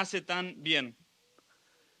 me hace tan bien.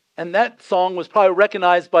 And that song was probably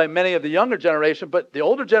recognized by many of the younger generation, but the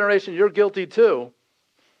older generation, you're guilty too.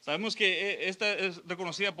 Sabemos que esta es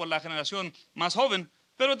reconocida por la generación más joven,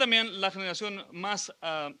 pero también la generación más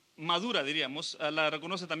madura, diríamos, la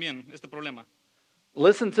reconoce también este problema.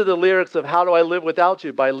 Listen to the lyrics of How Do I Live Without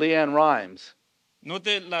You by Leanne Rimes.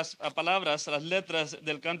 Note las palabras, las letras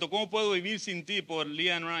del canto, ¿Cómo puedo vivir sin ti? Por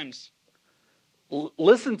Leanne Rimes.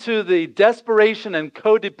 Listen to the desperation and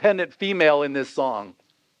codependent female in this song.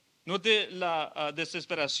 Note la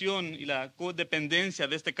desesperación y la codependencia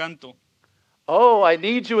de este canto. Oh, I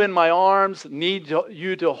need you in my arms, need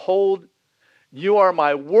you to hold. You are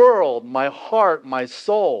my world, my heart, my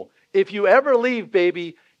soul. If you ever leave,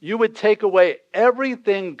 baby, you would take away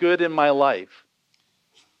everything good in my life.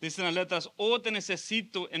 Dicen las letras, oh, te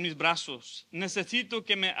necesito en mis brazos, necesito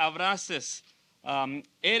que me abraces.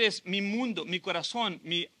 Eres mi mundo, mi corazón,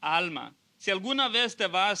 mi alma. Si alguna vez te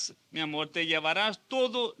vas, mi amor, te llevarás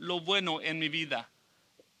todo lo bueno en mi vida.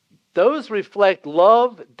 Those reflect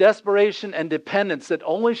love, desperation, and dependence that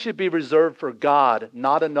only should be reserved for God,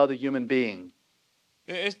 not another human being.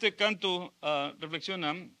 Este canto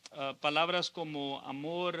reflexiona palabras como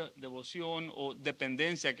amor, devoción o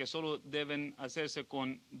dependencia que solo deben hacerse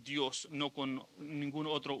con Dios, no con ningún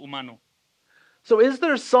otro humano. So is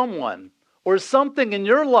there someone or something in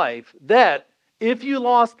your life that, if you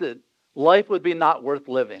lost it, life would be not worth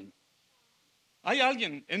living? ¿Hay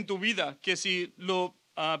alguien en tu vida que si lo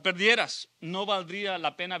perdieras no valdría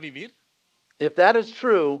la pena vivir? If that is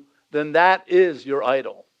true, then that is your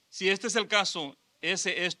idol. Si este es el caso, ese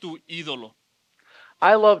es tu ídolo.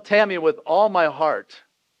 I love Tammy with all my heart.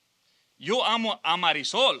 Yo amo a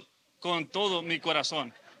Marisol con todo mi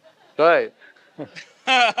corazón. Right.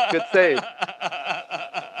 Good save.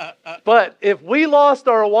 But if we lost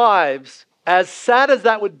our wives, as sad as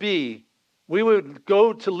that would be, we would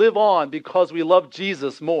go to live on because we love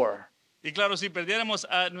Jesus more. Y claro, si perdiéramos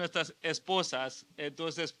a nuestras esposas,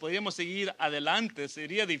 entonces podríamos seguir adelante.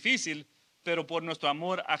 Sería difícil, pero por nuestro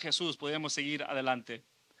amor a Jesús podríamos seguir adelante.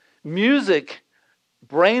 Music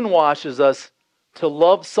brainwashes us to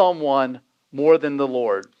love someone more than the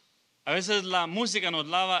Lord. A veces la música nos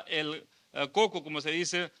lava el coco, como se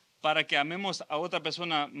dice, para que amemos a otra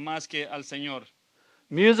persona más que al Señor.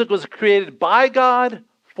 Music was created by God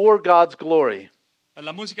for God's glory.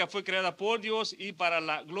 La música fue creada por Dios y para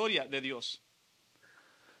la gloria de Dios.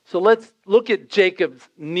 So let's look at Jacob's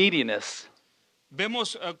neediness.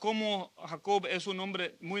 Vemos cómo Jacob es un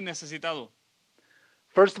hombre muy necesitado.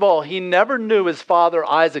 First of all, he never knew his father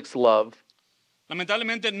Isaac's love.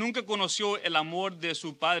 Lamentablemente nunca conoció el amor de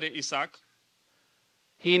su padre Isaac.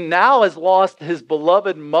 He now has lost his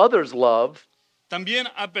beloved mother's love. También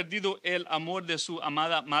ha perdido el amor de su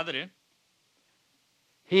amada madre.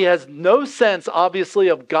 He has no sense, obviously,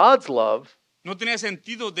 of God's love. No tenía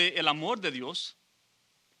sentido de el amor de Dios.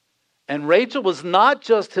 And Rachel was not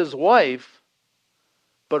just his wife,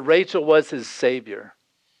 but Rachel was his savior.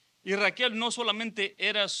 Y Raquel no solamente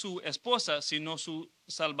era su esposa, sino su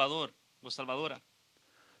salvador o salvadora.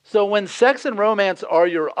 So when sex and romance are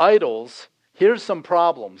your idols, here's some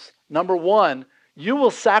problems. Number one, you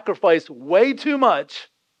will sacrifice way too much,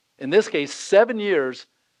 in this case, 7 years,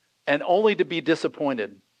 and only to be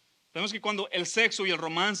disappointed. Vemos que cuando el sexo y el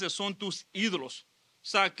romance son tus ídolos,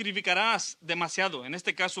 sacrificarás demasiado, en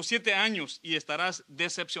este caso 7 años, y estarás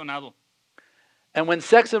decepcionado. And when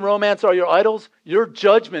sex and romance are your idols, your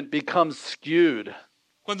judgment becomes skewed.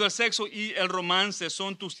 Cuando el sexo y el romance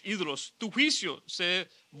son tus ídolos, tu juicio se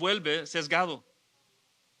vuelve sesgado.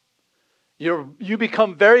 You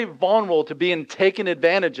become very vulnerable to being taken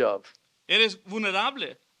advantage of. Eres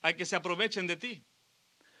vulnerable a que se aprovechen de ti.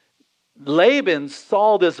 Laban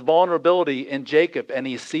saw this vulnerability in Jacob and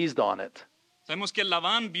he seized on it. Sabemos que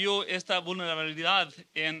Labán vio esta vulnerabilidad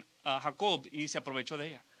en Jacob y se aprovechó de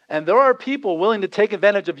ella. And there are people willing to take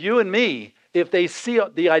advantage of you and me if they see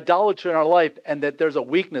the idolatry in our life and that there's a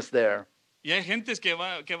weakness there. Y hay gentes que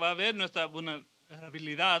va a ver nuestra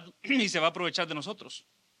vulnerabilidad y se va a aprovechar de nosotros.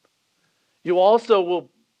 You also will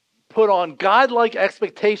put on God-like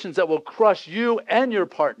expectations that will crush you and your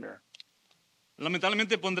partner.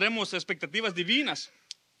 Lamentablemente pondremos expectativas divinas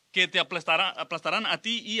que te aplastarán a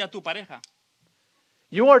ti y a tu pareja.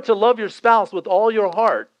 You are to love your spouse with all your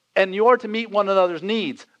heart, and you are to meet one another's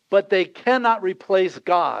needs, but they cannot replace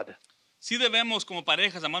God. Sí debemos como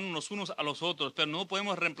parejas amarnos los unos a los otros, pero no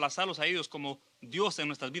podemos reemplazarlos a ellos como Dios en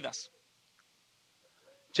nuestras vidas.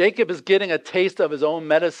 Jacob is getting a taste of his own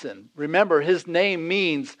medicine. Remember, his name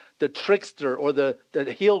means the trickster or the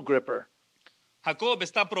heel gripper. Jacob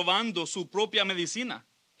está probando su propia medicina.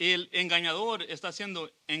 El engañador está siendo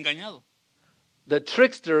engañado. The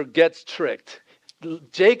trickster gets tricked.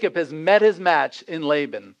 Jacob has met his match in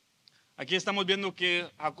Laban. Aquí estamos viendo que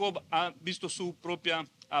Jacob ha visto su propia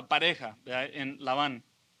pareja, ¿verdad?, en Labán.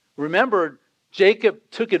 Remember, Jacob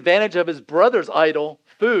took advantage of his brother's idol,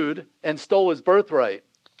 food, and stole his birthright.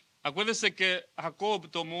 Acuérdese que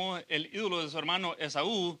Jacob tomó el ídolo de su hermano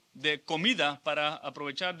Esaú de comida para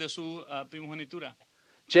aprovechar de su primogenitura.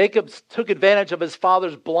 Jacob took advantage of his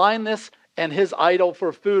father's blindness and his idol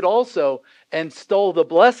for food also and stole the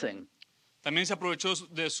blessing. También se aprovechó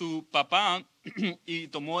de su papá y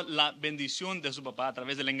tomó la bendición de su papá a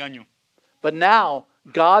través del engaño. But now,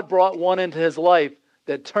 God brought one into his life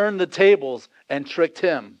that turned the tables and tricked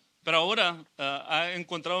him. Pero ahora ha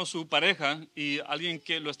encontrado su pareja y alguien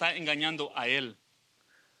que lo está engañando a él.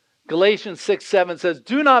 Galatians 6:7 says,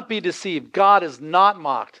 "Do not be deceived. God is not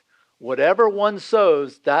mocked. Whatever one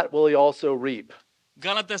sows, that will he also reap."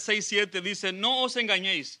 Gálatas 6:7 dice, no os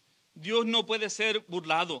engañéis, Dios no puede ser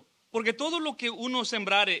burlado, porque todo lo que uno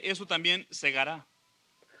sembrare, eso también segará.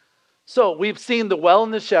 So we've seen the well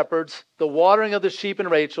and the shepherds, the watering of the sheep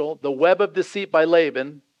and Rachel, the web of deceit by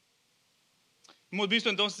Laban. Hemos visto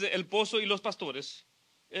entonces el pozo y los pastores,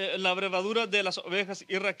 la brevadura de las ovejas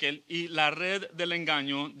y Raquel y la red del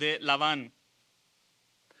engaño de Labán.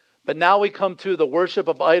 But now we come to the worship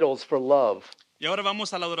of idols for love. Y ahora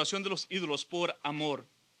vamos a la adoración de los ídolos por amor.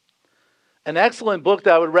 An excellent book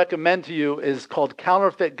that I would recommend to you is called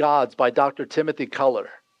Counterfeit Gods by Dr. Timothy Keller.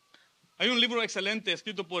 Hay un libro excelente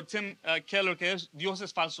escrito por Tim Keller que es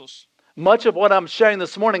Dioses Falsos. Much of what I'm sharing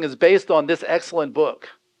this morning is based on this excellent book.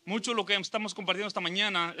 Mucho de lo que estamos compartiendo esta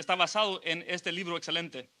mañana está basado en este libro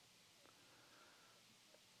excelente.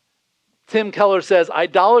 Tim Keller says,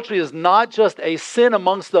 idolatry is not just a sin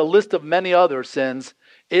amongst the list of many other sins.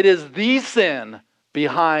 It is the sin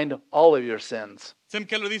behind all of your sins. Tim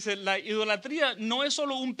Keller dice, la idolatría no es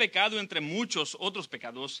solo un pecado entre muchos otros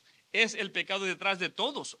pecados, es el pecado detrás de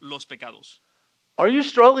todos los pecados. Are you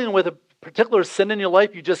struggling with a particular sin in your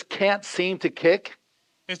life you just can't seem to kick?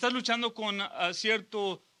 ¿Estás luchando con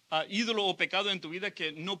cierto ídolo o pecado en tu vida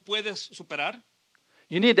que no puedes superar?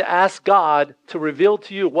 You need to ask God to reveal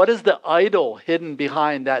to you what is the idol hidden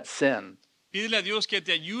behind that sin. Pídele a Dios que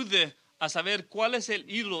te ayude a saber cuál es el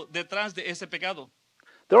ídolo detrás de ese pecado.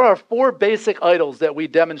 There are four basic idols that we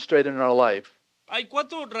demonstrate in our life. Hay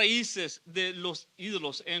cuatro raíces de los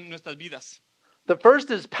ídolos en nuestras vidas. The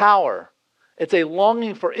first is power. It's a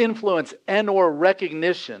longing for influence and or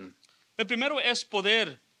recognition. El primero es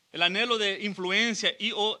poder, el anhelo de influencia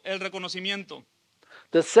y o el reconocimiento.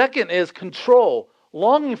 The second is control,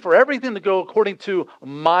 longing for everything to go according to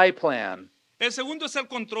my plan. El segundo es el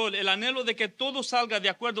control, el anhelo de que todo salga de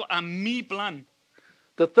acuerdo a mi plan.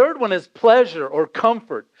 The third one is pleasure or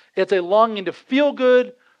comfort. It's a longing to feel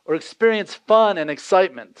good or experience fun and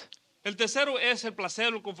excitement. El tercero es el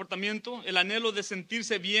placer, el confortamiento, el anhelo de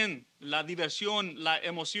sentirse bien, la diversión, la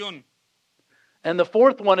emoción. And the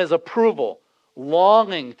fourth one is approval,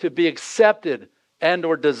 longing to be accepted and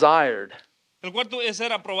or desired. El cuarto es ser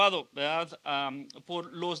aprobado, ¿verdad? Por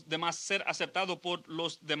los demás, ser aceptado por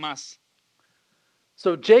los demás.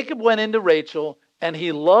 So Jacob went into Rachel and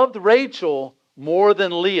he loved Rachel more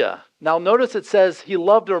than Leah. Now notice it says he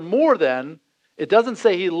loved her more than. It doesn't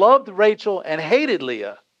say he loved Rachel and hated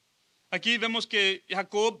Leah. Aquí vemos que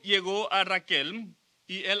Jacob llegó a Raquel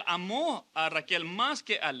y él amó a Raquel más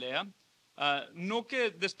que a Lea. No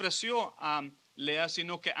que despreció a Lea,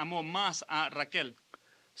 sino que amó más a Raquel.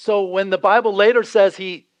 So when the Bible later says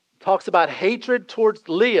he talks about hatred towards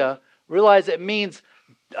Leah, realize it means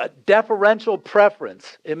a deferential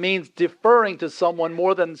preference. It means deferring to someone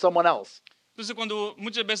more than someone else. Entonces, cuando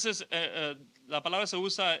muchas veces la palabra se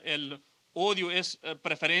usa, el odio es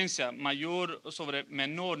preferencia, mayor sobre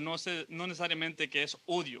menor, no necesariamente que es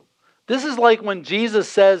odio. This is like when Jesus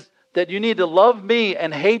says that you need to love me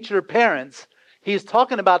and hate your parents. He's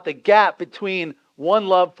talking about the gap between one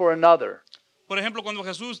love for another. Por ejemplo, cuando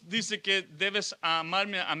Jesús dice que debes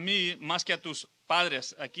amarme a mí más que a tus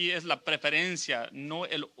padres, aquí es la preferencia, no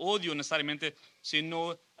el odio necesariamente,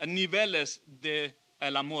 sino niveles de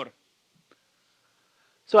el amor.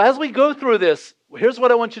 So as we go through this, here's what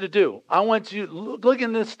I want you to do. I want you to look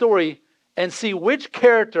in this story and see which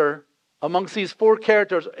character amongst these four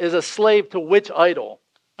characters is a slave to which idol.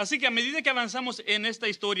 Así que a medida que avanzamos en esta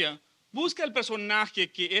historia, busca el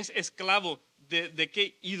personaje que es esclavo de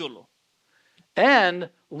qué ídolo. And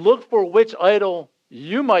look for which idol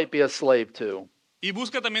you might be a slave to. Y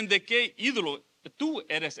busca también de qué ídolo tú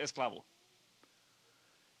eres esclavo.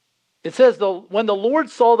 It says, when the Lord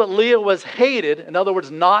saw that Leah was hated, in other words,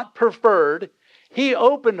 not preferred, he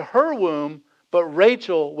opened her womb, but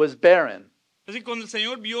Rachel was barren. Así que cuando el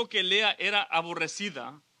Señor vio que Lea era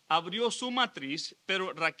aborrecida, abrió su matriz,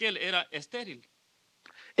 pero Raquel era estéril.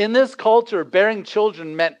 In this culture, bearing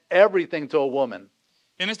children meant everything to a woman.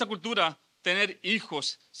 En esta cultura, tener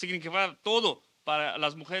hijos significaba todo para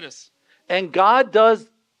las mujeres. And God does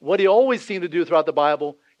what he always seemed to do throughout the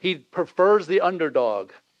Bible. He prefers the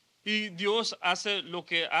underdog. Y Dios hace lo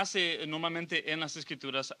que hace normalmente en las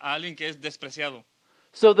escrituras a alguien que es despreciado.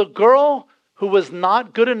 So the girl who was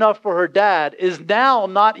not good enough for her dad is now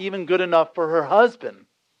not even good enough for her husband.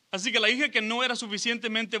 Así que la hija que no era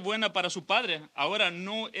suficientemente buena para su padre, ahora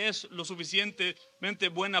no es lo suficientemente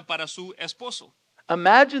buena para su esposo.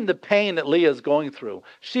 Imagine the pain that Leah is going through.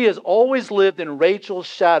 She has always lived in Rachel's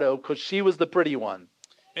shadow because she was the pretty one.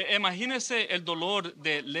 Imagínese el dolor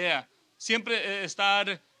de Lea, siempre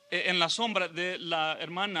estar en la sombra de la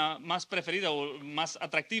hermana más preferida o más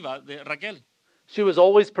atractiva de Raquel. She was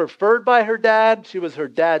always preferred by her dad. She was her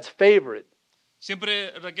dad's favorite.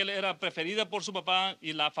 Siempre Raquel era preferida por su papá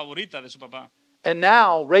y la favorita de su papá. And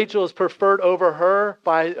now Rachel is preferred over her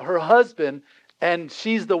by her husband, and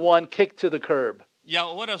she's the one kicked to the curb. Y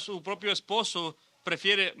ahora su propio esposo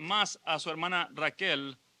prefiere más a su hermana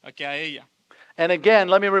Raquel que a ella. And again,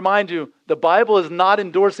 let me remind you, the Bible is not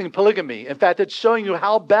endorsing polygamy. In fact, it's showing you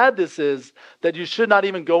how bad this is that you should not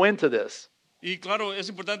even go into this. Y claro, es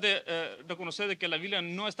importante reconocer de que la Biblia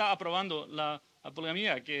no está aprobando la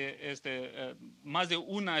poligamia, que más de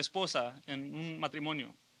una esposa en un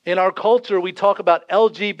matrimonio. In our culture, we talk about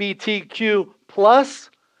LGBTQ plus.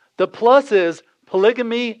 The plus is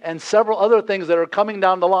polygamy and several other things that are coming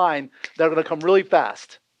down the line that are going to come really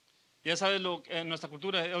fast. Ya sabes lo en nuestra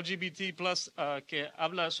cultura LGBT plus que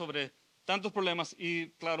habla sobre tantos problemas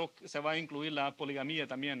y claro se va a incluir la poligamia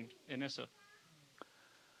también en eso.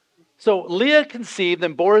 So Leah conceived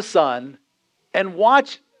and bore a son, and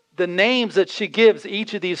watch the names that she gives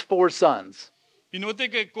each of these four sons. Y note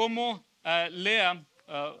que como Lea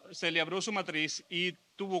se le abrió su matriz y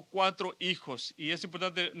tuvo 4 hijos y es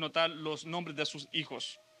importante notar los nombres de sus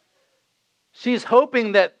hijos. She's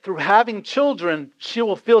hoping that through having children, she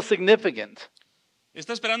will feel significant.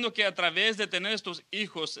 Está esperando que a través de tener estos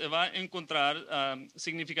hijos se va a encontrar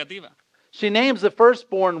significativa. She names the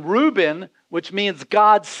firstborn Reuben, which means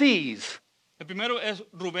God sees. El primero es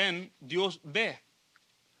Rubén, Dios ve.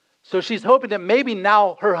 So she's hoping that maybe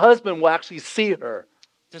now her husband will actually see her.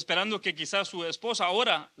 Está esperando que quizás su esposa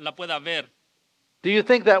ahora la pueda ver. Do you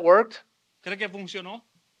think that worked? ¿Cree que funcionó?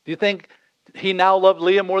 Do you think he now loved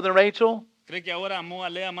Leah more than Rachel? ¿Cree que ahora amó a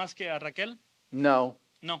Lea más que a Raquel? No.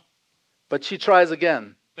 No, But she tries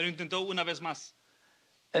again. pero intentó una vez más.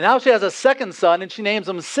 And now she has a second son, and she names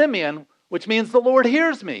him Simeon, which means the Lord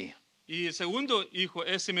hears me. Y el segundo hijo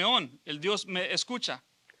es Simeón, el Dios me escucha.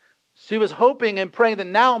 She was hoping and praying that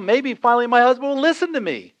now maybe finally my husband will listen to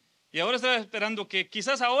me. Y ahora está esperando que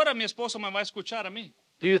quizás ahora mi esposo me va a escuchar a mí.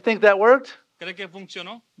 Do you think that worked? ¿Cree que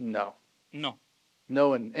funcionó? No. No.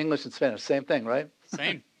 No in English and Spanish, same thing, right?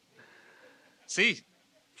 Same. Sí.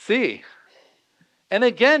 See. And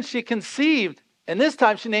again, she conceived, and this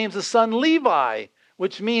time she names the son Levi,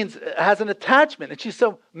 which means has an attachment. And she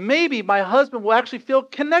said, maybe my husband will actually feel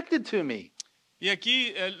connected to me. Y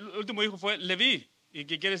aquí el último hijo fue Leví, y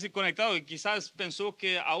que quiere decir conectado, y quizás pensó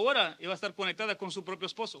que ahora iba a estar conectada con su propio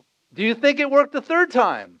esposo. Do you think it worked the third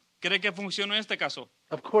time? ¿Cree que funcionó en este caso?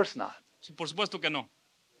 Of course not. Por supuesto que no.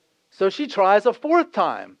 So she tries a fourth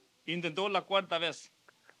time, Intentó la cuarta vez,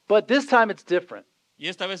 but this time it's different. y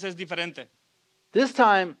esta vez es diferente. This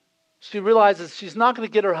time she realizes she's not going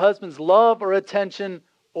to get her husband's love or attention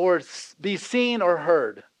or be seen or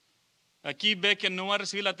heard. Aquí ve que no va a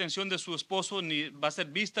recibir la atención de su esposo, ni va a ser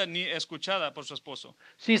vista ni escuchada por su esposo.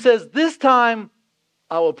 She says, this time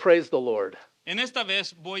I will praise the Lord. En esta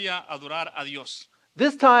vez voy a adorar a Dios.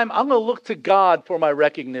 This time I'm going to look to God for my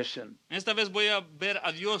recognition. En esta vez voy a ver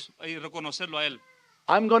a Dios y reconocerlo a Él.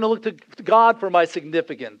 I'm going to look to God for my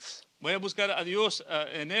significance Voy a buscar a Dios,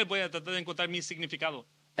 en Él voy a tratar de encontrar mi significado.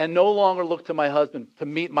 and no longer look to my husband to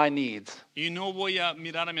meet my needs, Y no voy a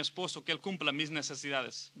mirar a mi esposo que Él cumpla mis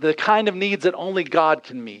necesidades. the kind of needs that only God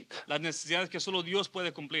can meet. Las necesidades que solo Dios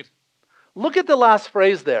puede cumplir. Look at the last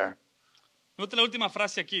phrase there. Note la última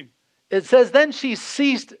frase aquí. It says, then she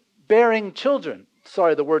ceased bearing children.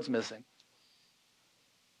 Sorry, the word's missing.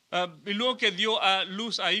 Y luego que dio a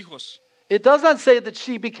luz a hijos. It does not say that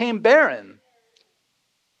she became barren.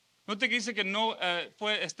 Note que dice que no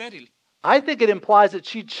fue estéril. I think it implies that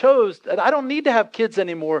she chose that I don't need to have kids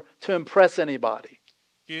anymore to impress anybody.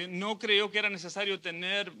 Que no creyó que era necesario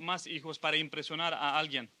tener más hijos para impresionar a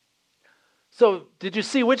alguien. So, did you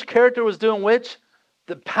see which character was doing which?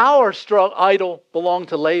 The power struck idol belonged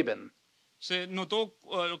to Laban. Se notó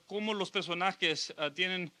cómo los personajes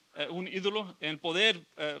tienen un ídolo. El poder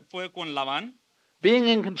fue con Labán. Being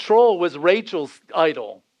in control was Rachel's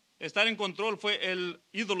idol. Estar en control fue el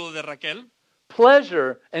ídolo de Raquel.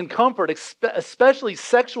 Pleasure and comfort, especially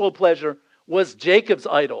sexual pleasure, was Jacob's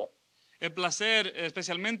idol. El placer,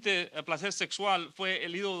 especialmente el placer sexual, fue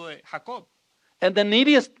el ídolo de Jacob. And the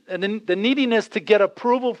neediness to get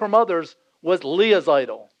approval from others was Leah's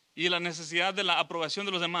idol. Y la necesidad de la aprobación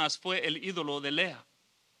de los demás fue el ídolo de Lea.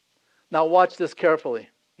 Now watch this carefully.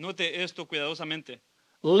 Note esto cuidadosamente.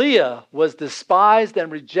 Leah was despised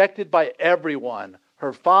and rejected by everyone,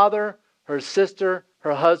 her father, her sister,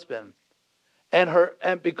 her husband,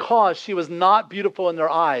 and because she was not beautiful in their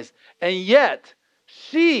eyes. And yet,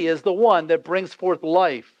 she is the one that brings forth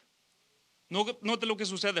life. Note lo que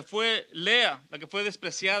sucede. Fue Lea la que fue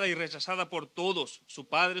despreciada y rechazada por todos, su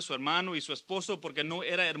padre, su hermano y su esposo, porque no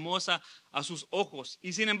era hermosa a sus ojos.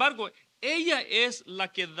 Y sin embargo, ella es la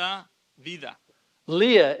que da vida.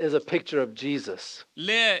 Leah is a picture of Jesus.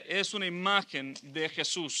 Lea es una imagen de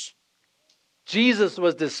Jesús. Jesus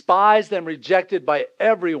was despised and rejected by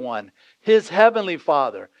everyone, his heavenly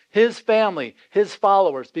Father, his family, his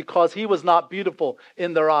followers, because he was not beautiful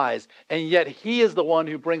in their eyes. And yet he is the one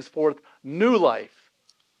who brings forth new life.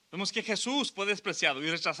 Vemos que Jesús fue despreciado y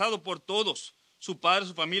rechazado por todos, su padre,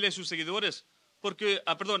 su familia y sus seguidores, porque,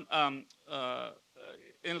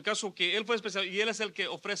 en el caso que él fue despreciado y él es el que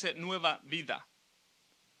ofrece nueva vida.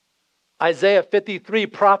 Isaiah 53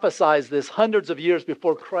 prophesies this hundreds of years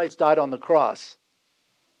before Christ died on the cross.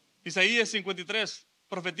 Isaías 53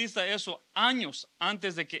 profetiza eso años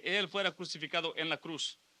antes de que él fuera crucificado en la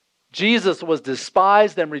cruz. Jesus was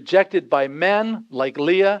despised and rejected by men like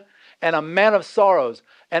Leah, and a man of sorrows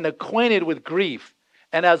and acquainted with grief.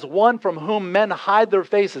 And as one from whom men hide their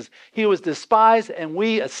faces, he was despised and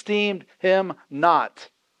we esteemed him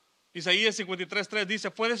not. Isaías 53:3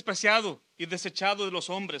 dice, fue despreciado y desechado de los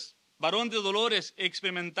hombres, varón de dolores,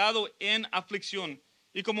 experimentado en aflicción.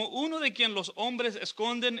 Y como uno de quien los hombres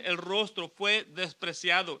esconden el rostro, fue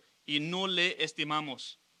despreciado y no le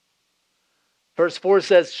estimamos. Verse 4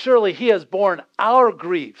 says, surely he has borne our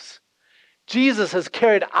griefs. Jesus has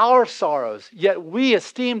carried our sorrows, yet we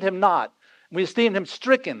esteemed him not. We esteemed him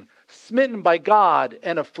stricken, smitten by God,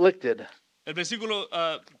 and afflicted. El versículo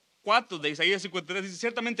 4 de Isaías 53 dice,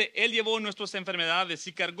 ciertamente Él llevó nuestras enfermedades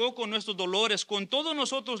y cargó con nuestros dolores. Con todos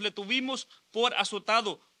nosotros le tuvimos por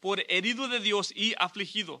azotado, por herido de Dios y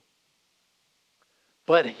afligido.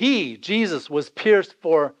 But he, Jesus, was pierced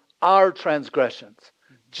for our transgressions.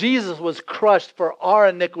 Jesus was crushed for our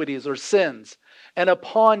iniquities or sins. And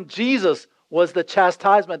upon Jesus was the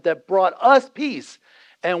chastisement that brought us peace.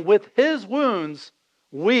 And with his wounds,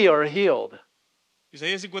 we are healed.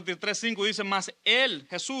 Isaías 53:5 dice, mas Él,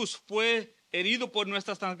 Jesús, fue herido por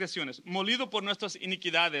nuestras transgresiones, molido por nuestras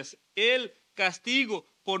iniquidades. El castigo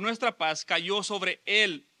por nuestra paz cayó sobre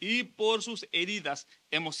Él y por sus heridas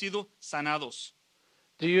hemos sido sanados.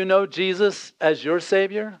 Do you know Jesus as your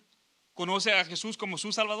Savior? ¿Conoce a Jesús como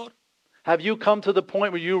su Salvador? Have you come to the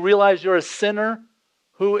point where you realize you're a sinner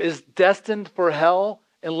who is destined for hell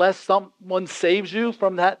unless someone saves you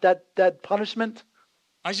from that punishment?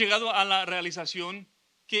 ¿Has llegado a la realización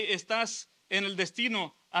que estás en el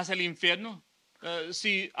destino hacia el infierno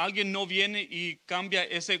si alguien no viene y cambia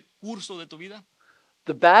ese curso de tu vida?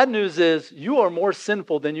 The bad news is you are more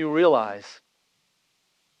sinful than you realize.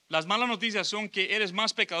 Las malas noticias son que eres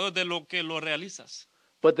más pecador de lo que lo realizas.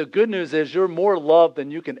 But the good news is you're more loved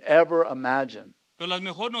than you can ever imagine. Pero las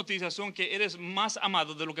mejores noticias son que eres más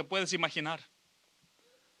amado de lo que puedes imaginar.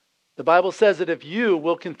 The Bible says that if you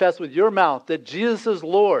will confess with your mouth that Jesus is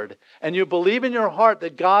Lord and you believe in your heart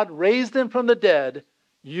that God raised him from the dead,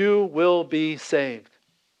 you will be saved.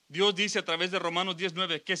 Dios dice a través de Romanos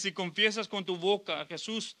 10:9 que si confiesas con tu boca a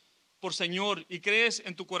Jesús por Señor y crees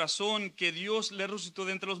en tu corazón que Dios le resucitó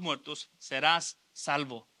de entre los muertos, serás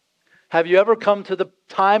salvo. Have you ever come to the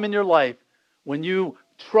time in your life when you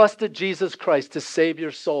trusted Jesus Christ to save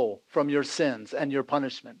your soul from your sins and your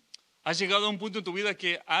punishment? Has llegado a un punto en tu vida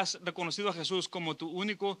que has reconocido a Jesús como tu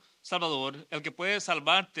único Salvador, el que puede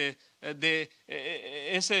salvarte de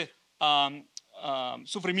ese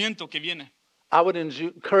sufrimiento que viene. I would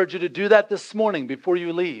encourage you to do that this morning before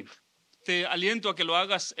you leave. Te aliento a que lo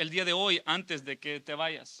hagas el día de hoy antes de que te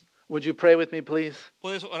vayas. Would you pray with me, please?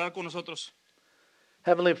 Puedes orar con nosotros.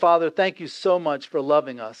 Heavenly Father, thank you so much for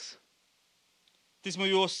loving us. Dísimo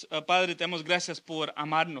Dios, Padre, te damos gracias por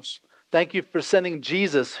amarnos. Thank you for sending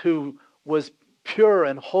Jesus, who was pure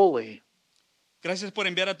and holy, Gracias por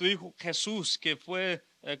enviar a tu Hijo Jesús, que fue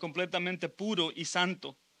completamente puro y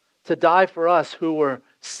santo, to die for us who were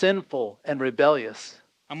sinful and rebellious.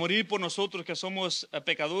 a morir por nosotros que somos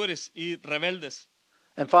pecadores y rebeldes.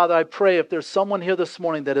 And Father, I pray if there's someone here this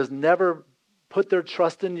morning that has never put their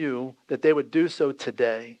trust in you, that they would do so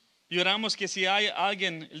today. Y oramos que si hay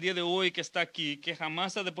alguien el día de hoy que está aquí, que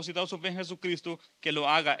jamás ha depositado su fe en Jesucristo, que lo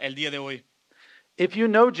haga el día de hoy. If you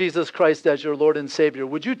know Jesus Christ as your Lord and Savior,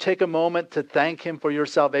 would you take a moment to thank him for your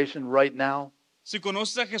salvation right now? Si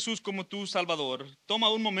conoces a Jesús como tu Salvador, toma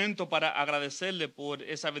un momento para agradecerle por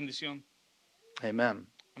esa bendición. Amen.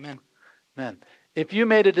 Amén. Amen. If you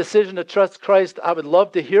made a decision to trust Christ, I would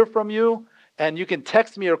love to hear from you, and you can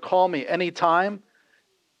text me or call me anytime.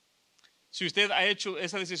 Si usted ha hecho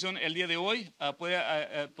esa decisión el día de hoy,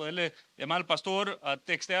 poderle llamar al pastor,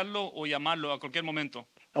 textearlo o llamarlo a cualquier momento.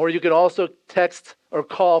 Or you could also text or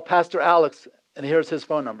call Pastor Alex, and here's his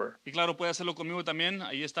phone number. Y claro, puede hacerlo conmigo también.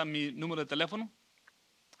 Ahí está mi número de teléfono.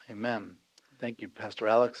 Amen. Thank you, Pastor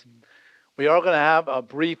Alex. We are going to have a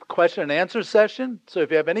brief question and answer session. So if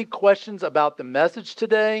you have any questions about the message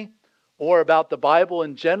today or about the Bible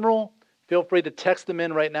in general, feel free to text them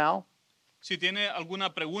in right now. Si tiene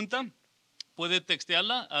alguna pregunta, puede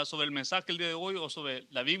textearla sobre el mensaje el día de hoy o sobre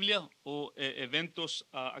la Biblia o eventos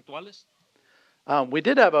actuales. We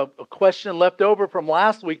did have a question left over from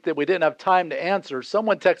last week that we didn't have time to answer.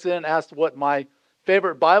 Someone texted in and asked what my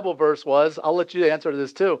favorite Bible verse was. I'll let you answer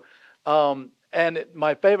this too.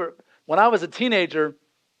 My favorite, when I was a teenager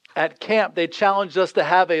at camp, they challenged us to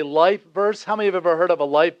have a life verse. How many of you have ever heard of a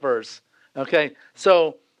life verse? Okay,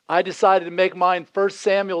 so I decided to make mine 1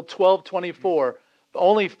 Samuel 12:24.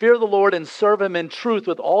 Only fear the Lord and serve him in truth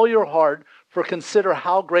with all your heart, for consider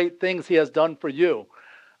how great things he has done for you.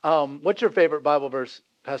 What's your favorite Bible verse,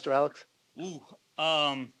 Pastor Alex?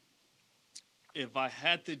 If I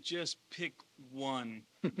had to just pick one,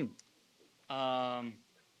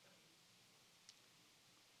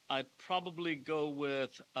 I'd probably go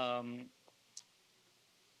with,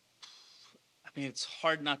 it's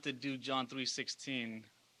hard not to do John 3:16.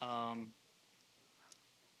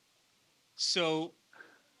 So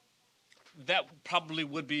that probably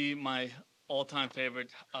would be my all-time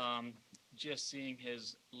favorite. Just seeing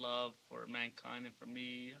his love for mankind and for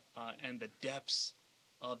me, and the depths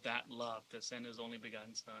of that love to send his only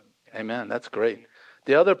begotten Son. Amen. That's great.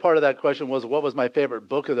 The other part of that question was, what was my favorite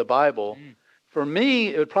book of the Bible? For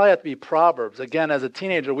me, it would probably have to be Proverbs. Again, as a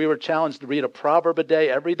teenager, we were challenged to read a proverb a day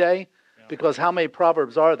every day, because how many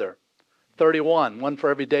proverbs are there? 31, one for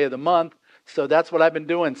every day of the month. So that's what I've been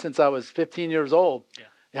doing since I was 15 years old. Yeah.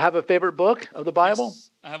 You have a favorite book of the Bible? Yes,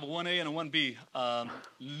 I have a 1A and a 1B.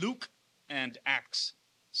 Luke and Acts.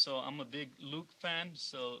 So I'm a big Luke fan.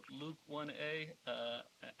 So Luke 1A,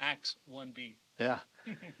 Acts 1B. Yeah.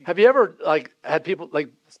 Have you ever had people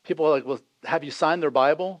well, have you signed their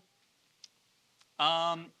Bible?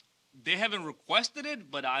 They haven't requested it,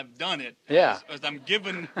 but I've done it. Yeah. As I'm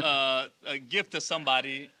giving a gift to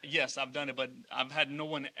somebody, yes, I've done it, but I've had no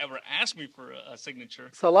one ever ask me for a signature.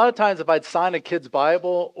 So a lot of times if I'd sign a kid's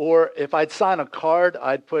Bible, or if I'd sign a card,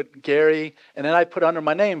 I'd put Gary, and then I'd put under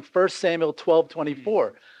my name 1 Samuel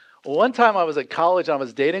 12:24. Well, one time I was at college, I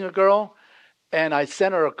was dating a girl, and I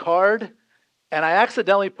sent her a card, and I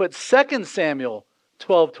accidentally put 2 Samuel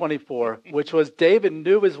 12:24, which was David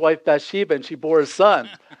knew his wife Bathsheba, and she bore a son.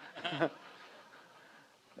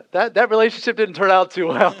 That relationship didn't turn out too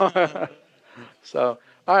well. So,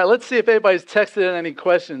 all right, let's see if anybody's texted in any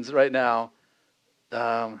questions right now.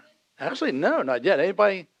 Actually, no, not yet.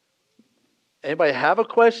 Anybody have a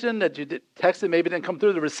question that you texted, maybe didn't come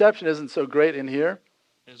through? The reception isn't so great in here.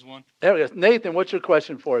 There's one. There we go. Nathan, what's your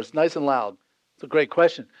question for us? Nice and loud. It's a great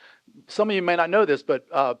question. Some of you may not know this, but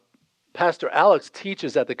Pastor Alex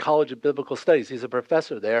teaches at the College of Biblical Studies. He's a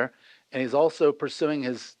professor there, and he's also pursuing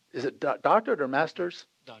his, is it doctorate or master's?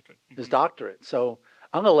 Doctorate. His doctorate. So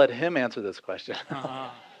I'm going to let him answer this question.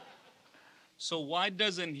 So why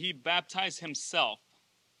doesn't he baptize himself?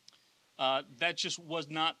 That just was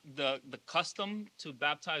not the custom to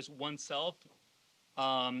baptize oneself.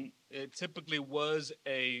 It typically was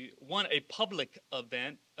a public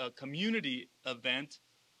event, a community event,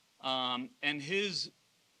 and his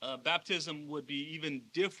baptism would be even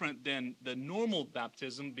different than the normal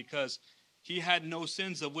baptism because he had no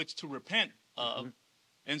sins of which to repent of. Mm-hmm.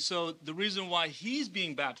 And so the reason why he's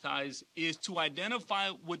being baptized is to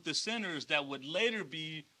identify with the sinners that would later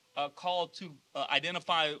be called to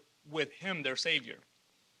identify with him, their Savior.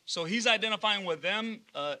 So he's identifying with them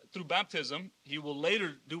through baptism. He will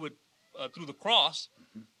later do it through the cross.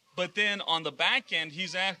 Mm-hmm. But then on the back end,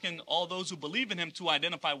 he's asking all those who believe in him to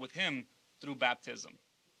identify with him through baptism.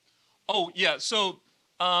 Oh, yeah. So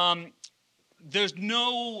there's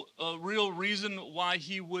no real reason why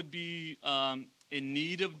he would be in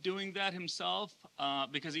need of doing that himself,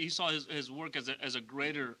 because he saw his work as a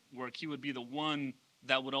greater work. He would be the one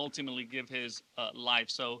that would ultimately give his life.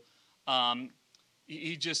 So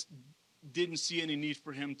he just didn't see any need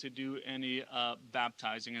for him to do any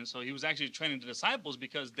baptizing. And so he was actually training the disciples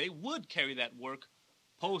because they would carry that work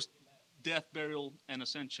post death, burial, and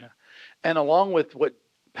ascension. Yeah. And along with what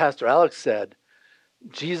Pastor Alex said,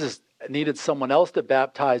 Jesus needed someone else to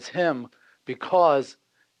baptize him because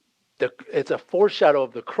it's a foreshadow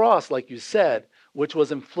of the cross, like you said, which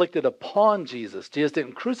was inflicted upon Jesus. Jesus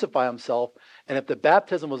didn't crucify himself, and if the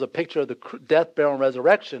baptism was a picture of the death, burial, and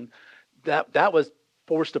resurrection, that was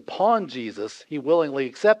forced upon Jesus. He willingly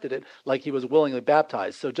accepted it, like he was willingly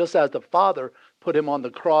baptized. So just as the Father put him on the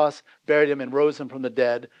cross, buried him, and rose him from the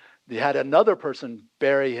dead, they had another person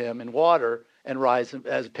bury him in water and rise him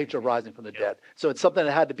as a picture of rising from the dead. So it's something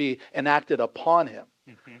that had to be enacted upon him.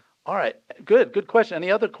 Mm-hmm. All right, good question.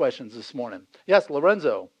 Any other questions this morning? Yes,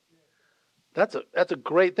 Lorenzo. That's a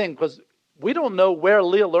great thing because we don't know where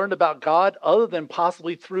Leah learned about God other than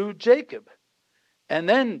possibly through Jacob. And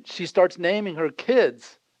then she starts naming her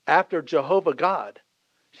kids after Jehovah God.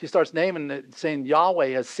 She starts naming it, saying, Yahweh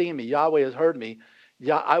has seen me, Yahweh has heard me,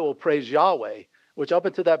 I will praise Yahweh, which up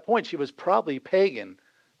until that point she was probably pagan.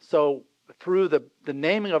 So through the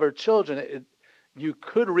naming of her children, you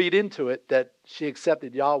could read into it that she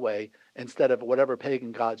accepted Yahweh instead of whatever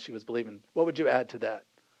pagan god she was believing. What would you add to that?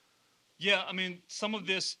 Yeah, I mean, some of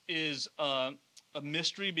this is a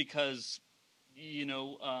mystery because,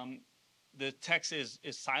 the text is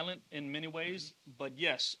silent in many ways. But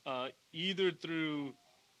yes, either through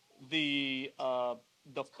the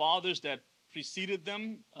fathers that preceded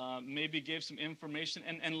them, maybe gave some information.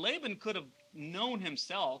 And Laban could have known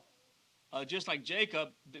himself. Just like Jacob,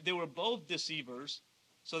 they were both deceivers,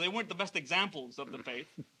 so they weren't the best examples of the faith.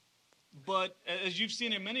 But as you've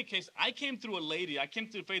seen in many cases, I came through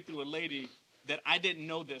faith through a lady that I didn't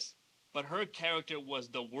know this, but her character was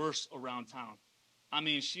the worst around town. I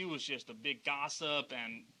mean, she was just a big gossip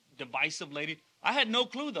and divisive lady. I had no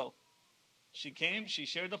clue, though. She came, she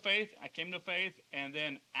shared the faith, I came to faith, and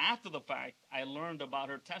then after the fact, I learned about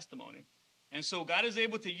her testimony. And so God is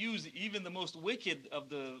able to use even the most wicked of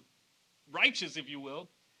the righteous, if you will,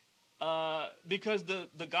 because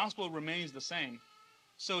the gospel remains the same.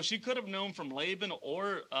 So she could have known from Laban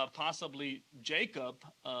or possibly Jacob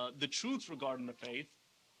the truth regarding the faith,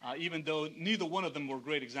 even though neither one of them were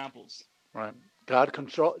great examples. Right. God can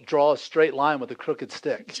draw a straight line with a crooked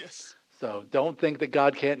stick. Yes. So don't think that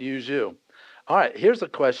God can't use you. All right, here's a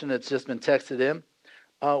question that's just been texted in.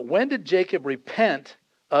 When did Jacob repent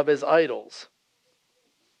of his idols?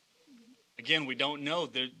 Again, we don't know.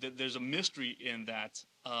 There's a mystery in that.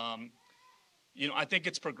 I think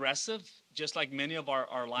it's progressive, just like many of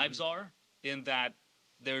our lives are, in that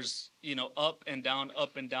there's, up and down,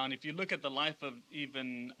 up and down. If you look at the life of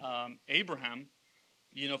even Abraham,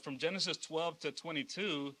 from Genesis 12 to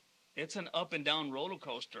 22, it's an up and down roller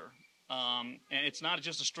coaster. And it's not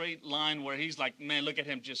just a straight line where he's like, man, look at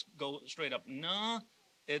him, just go straight up. No,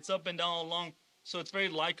 it's up and down all along. So it's very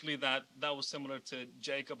likely that was similar to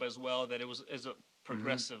Jacob as well, that it was a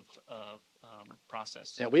progressive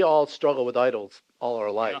process. Yeah, we all struggle with idols all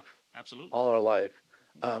our life. Yeah, absolutely. All our life.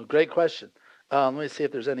 Great question. Let me see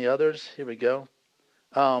if there's any others. Here we go.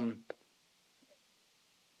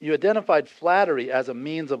 You identified flattery as a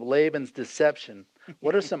means of Laban's deception.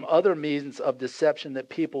 What are some other means of deception that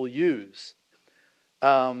people use?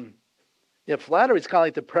 Flattery is kind of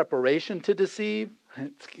like the preparation to deceive.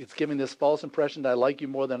 It's giving this false impression that I like you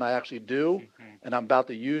more than I actually do, and I'm about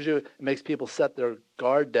to use you. It makes people set their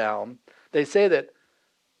guard down. They say that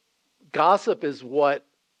gossip is what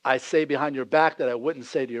I say behind your back that I wouldn't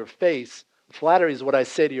say to your face. Flattery is what I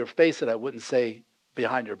say to your face that I wouldn't say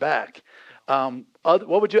behind your back.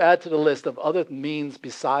 What would you add to the list of other means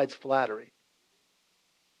besides flattery?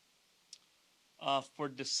 For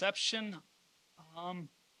deception, I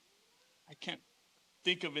can't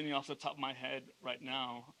think of any off the top of my head right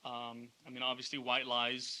now. Obviously white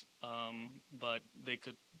lies, but they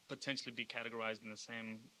could potentially be categorized in the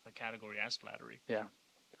same category as flattery. Yeah.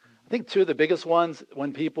 I think two of the biggest ones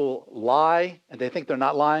when people lie and they think they're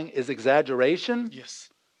not lying is exaggeration. Yes.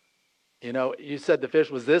 You said the fish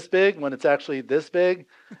was this big when it's actually this big.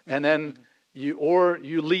 And then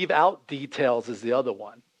you leave out details is the other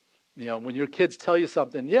one. When your kids tell you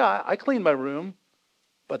something, yeah, I cleaned my room,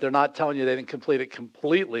 but they're not telling you they didn't complete it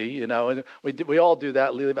completely, and we all do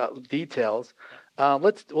that, leave out details.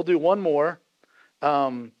 We'll do one more.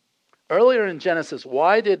 Earlier in Genesis,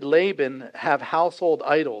 why did Laban have household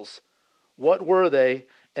idols? What were they,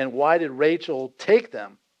 and why did Rachel take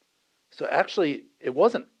them? So actually, it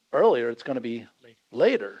wasn't earlier. It's going to be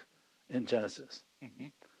later in Genesis. Mm-hmm.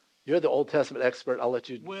 You're the Old Testament expert. I'll let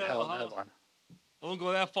you have one. I won't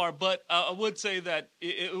go that far, but I would say that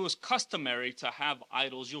it was customary to have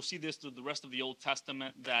idols. You'll see this through the rest of the Old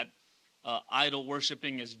Testament, that idol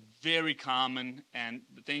worshiping is very common, and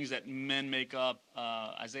the things that men make up.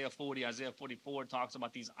 Isaiah 40, Isaiah 44 talks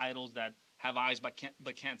about these idols that have eyes but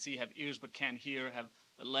can't see, have ears but can't hear, have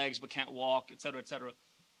legs but can't walk, etc., etc.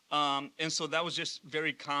 And so that was just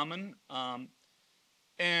very common. But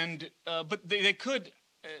they could.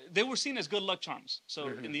 They were seen as good luck charms. So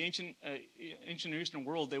in the ancient Near Eastern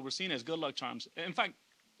world, they were seen as good luck charms. In fact,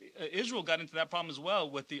 Israel got into that problem as well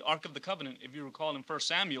with the Ark of the Covenant. If you recall in 1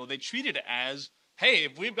 Samuel, they treated it as, hey,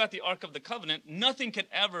 if we've got the Ark of the Covenant, nothing can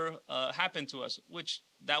ever happen to us, which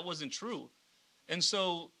that wasn't true. And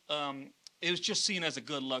so it was just seen as a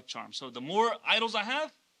good luck charm. So the more idols I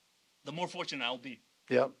have, the more fortunate I'll be.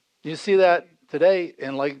 Yeah. You see that today,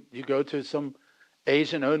 and like you go to some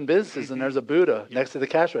Asian-owned businesses, and there's a Buddha next to the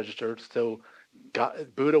cash register, so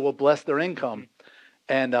Buddha will bless their income.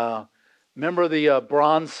 And remember the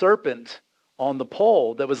bronze serpent on the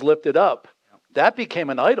pole that was lifted up? That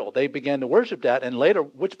became an idol. They began to worship that, and later,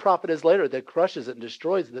 which prophet is later that crushes it and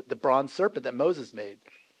destroys the bronze serpent that Moses made?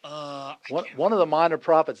 One of the minor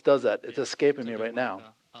prophets does that. It's escaping me right now.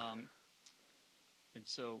 And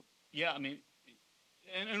so,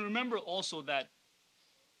 and remember also that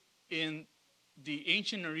in the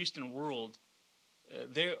ancient Near Eastern world,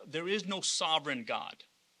 there is no sovereign God.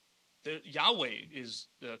 Yahweh is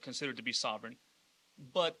considered to be sovereign,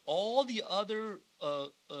 but all the other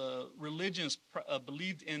religions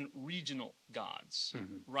believed in regional gods,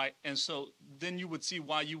 right? And so then you would see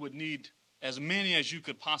why you would need as many as you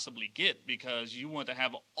could possibly get, because you want to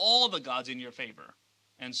have all the gods in your favor.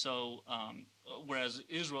 And so, whereas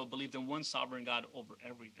Israel believed in one sovereign God over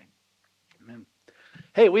everything. Amen.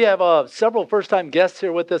 Hey, we have several first-time guests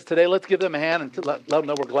here with us today. Let's give them a hand and let them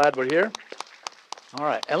know we're glad we're here. All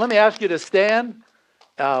right. And let me ask you to stand.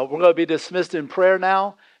 We're going to be dismissed in prayer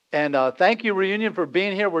now. And thank you, Reunion, for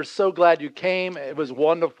being here. We're so glad you came. It was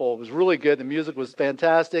wonderful. It was really good. The music was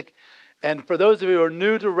fantastic. And for those of you who are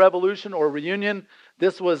new to Revolution or Reunion,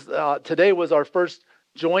 today was our first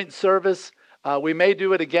joint service. We may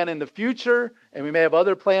do it again in the future, and we may have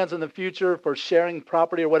other plans in the future for sharing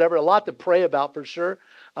property or whatever. A lot to pray about for sure.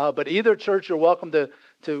 But either church, you're welcome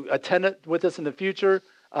to attend it with us in the future.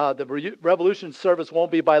 The Revolution service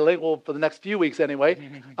won't be bilingual for the next few weeks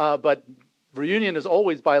anyway, but Reunion is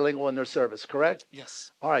always bilingual in their service, correct?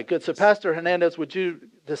 Yes. All right, good. So, Pastor Hernandez, would you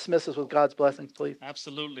dismiss us with God's blessings, please?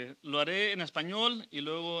 Absolutely. Lo haré en español y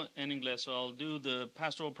luego en inglés. So I'll do the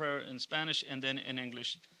pastoral prayer in Spanish and then in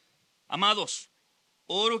English. Amados,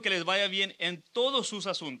 oro que les vaya bien en todos sus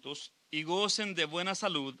asuntos y gocen de buena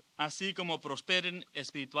salud, así como prosperen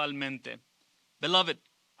espiritualmente. Beloved,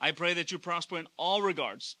 I pray that you prosper in all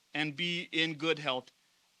regards and be in good health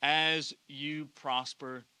as you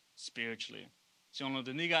prosper spiritually. Señor los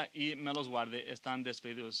bendiga y me los guarde. Están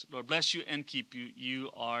despedidos. Lord bless you and keep you.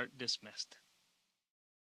 You are dismissed.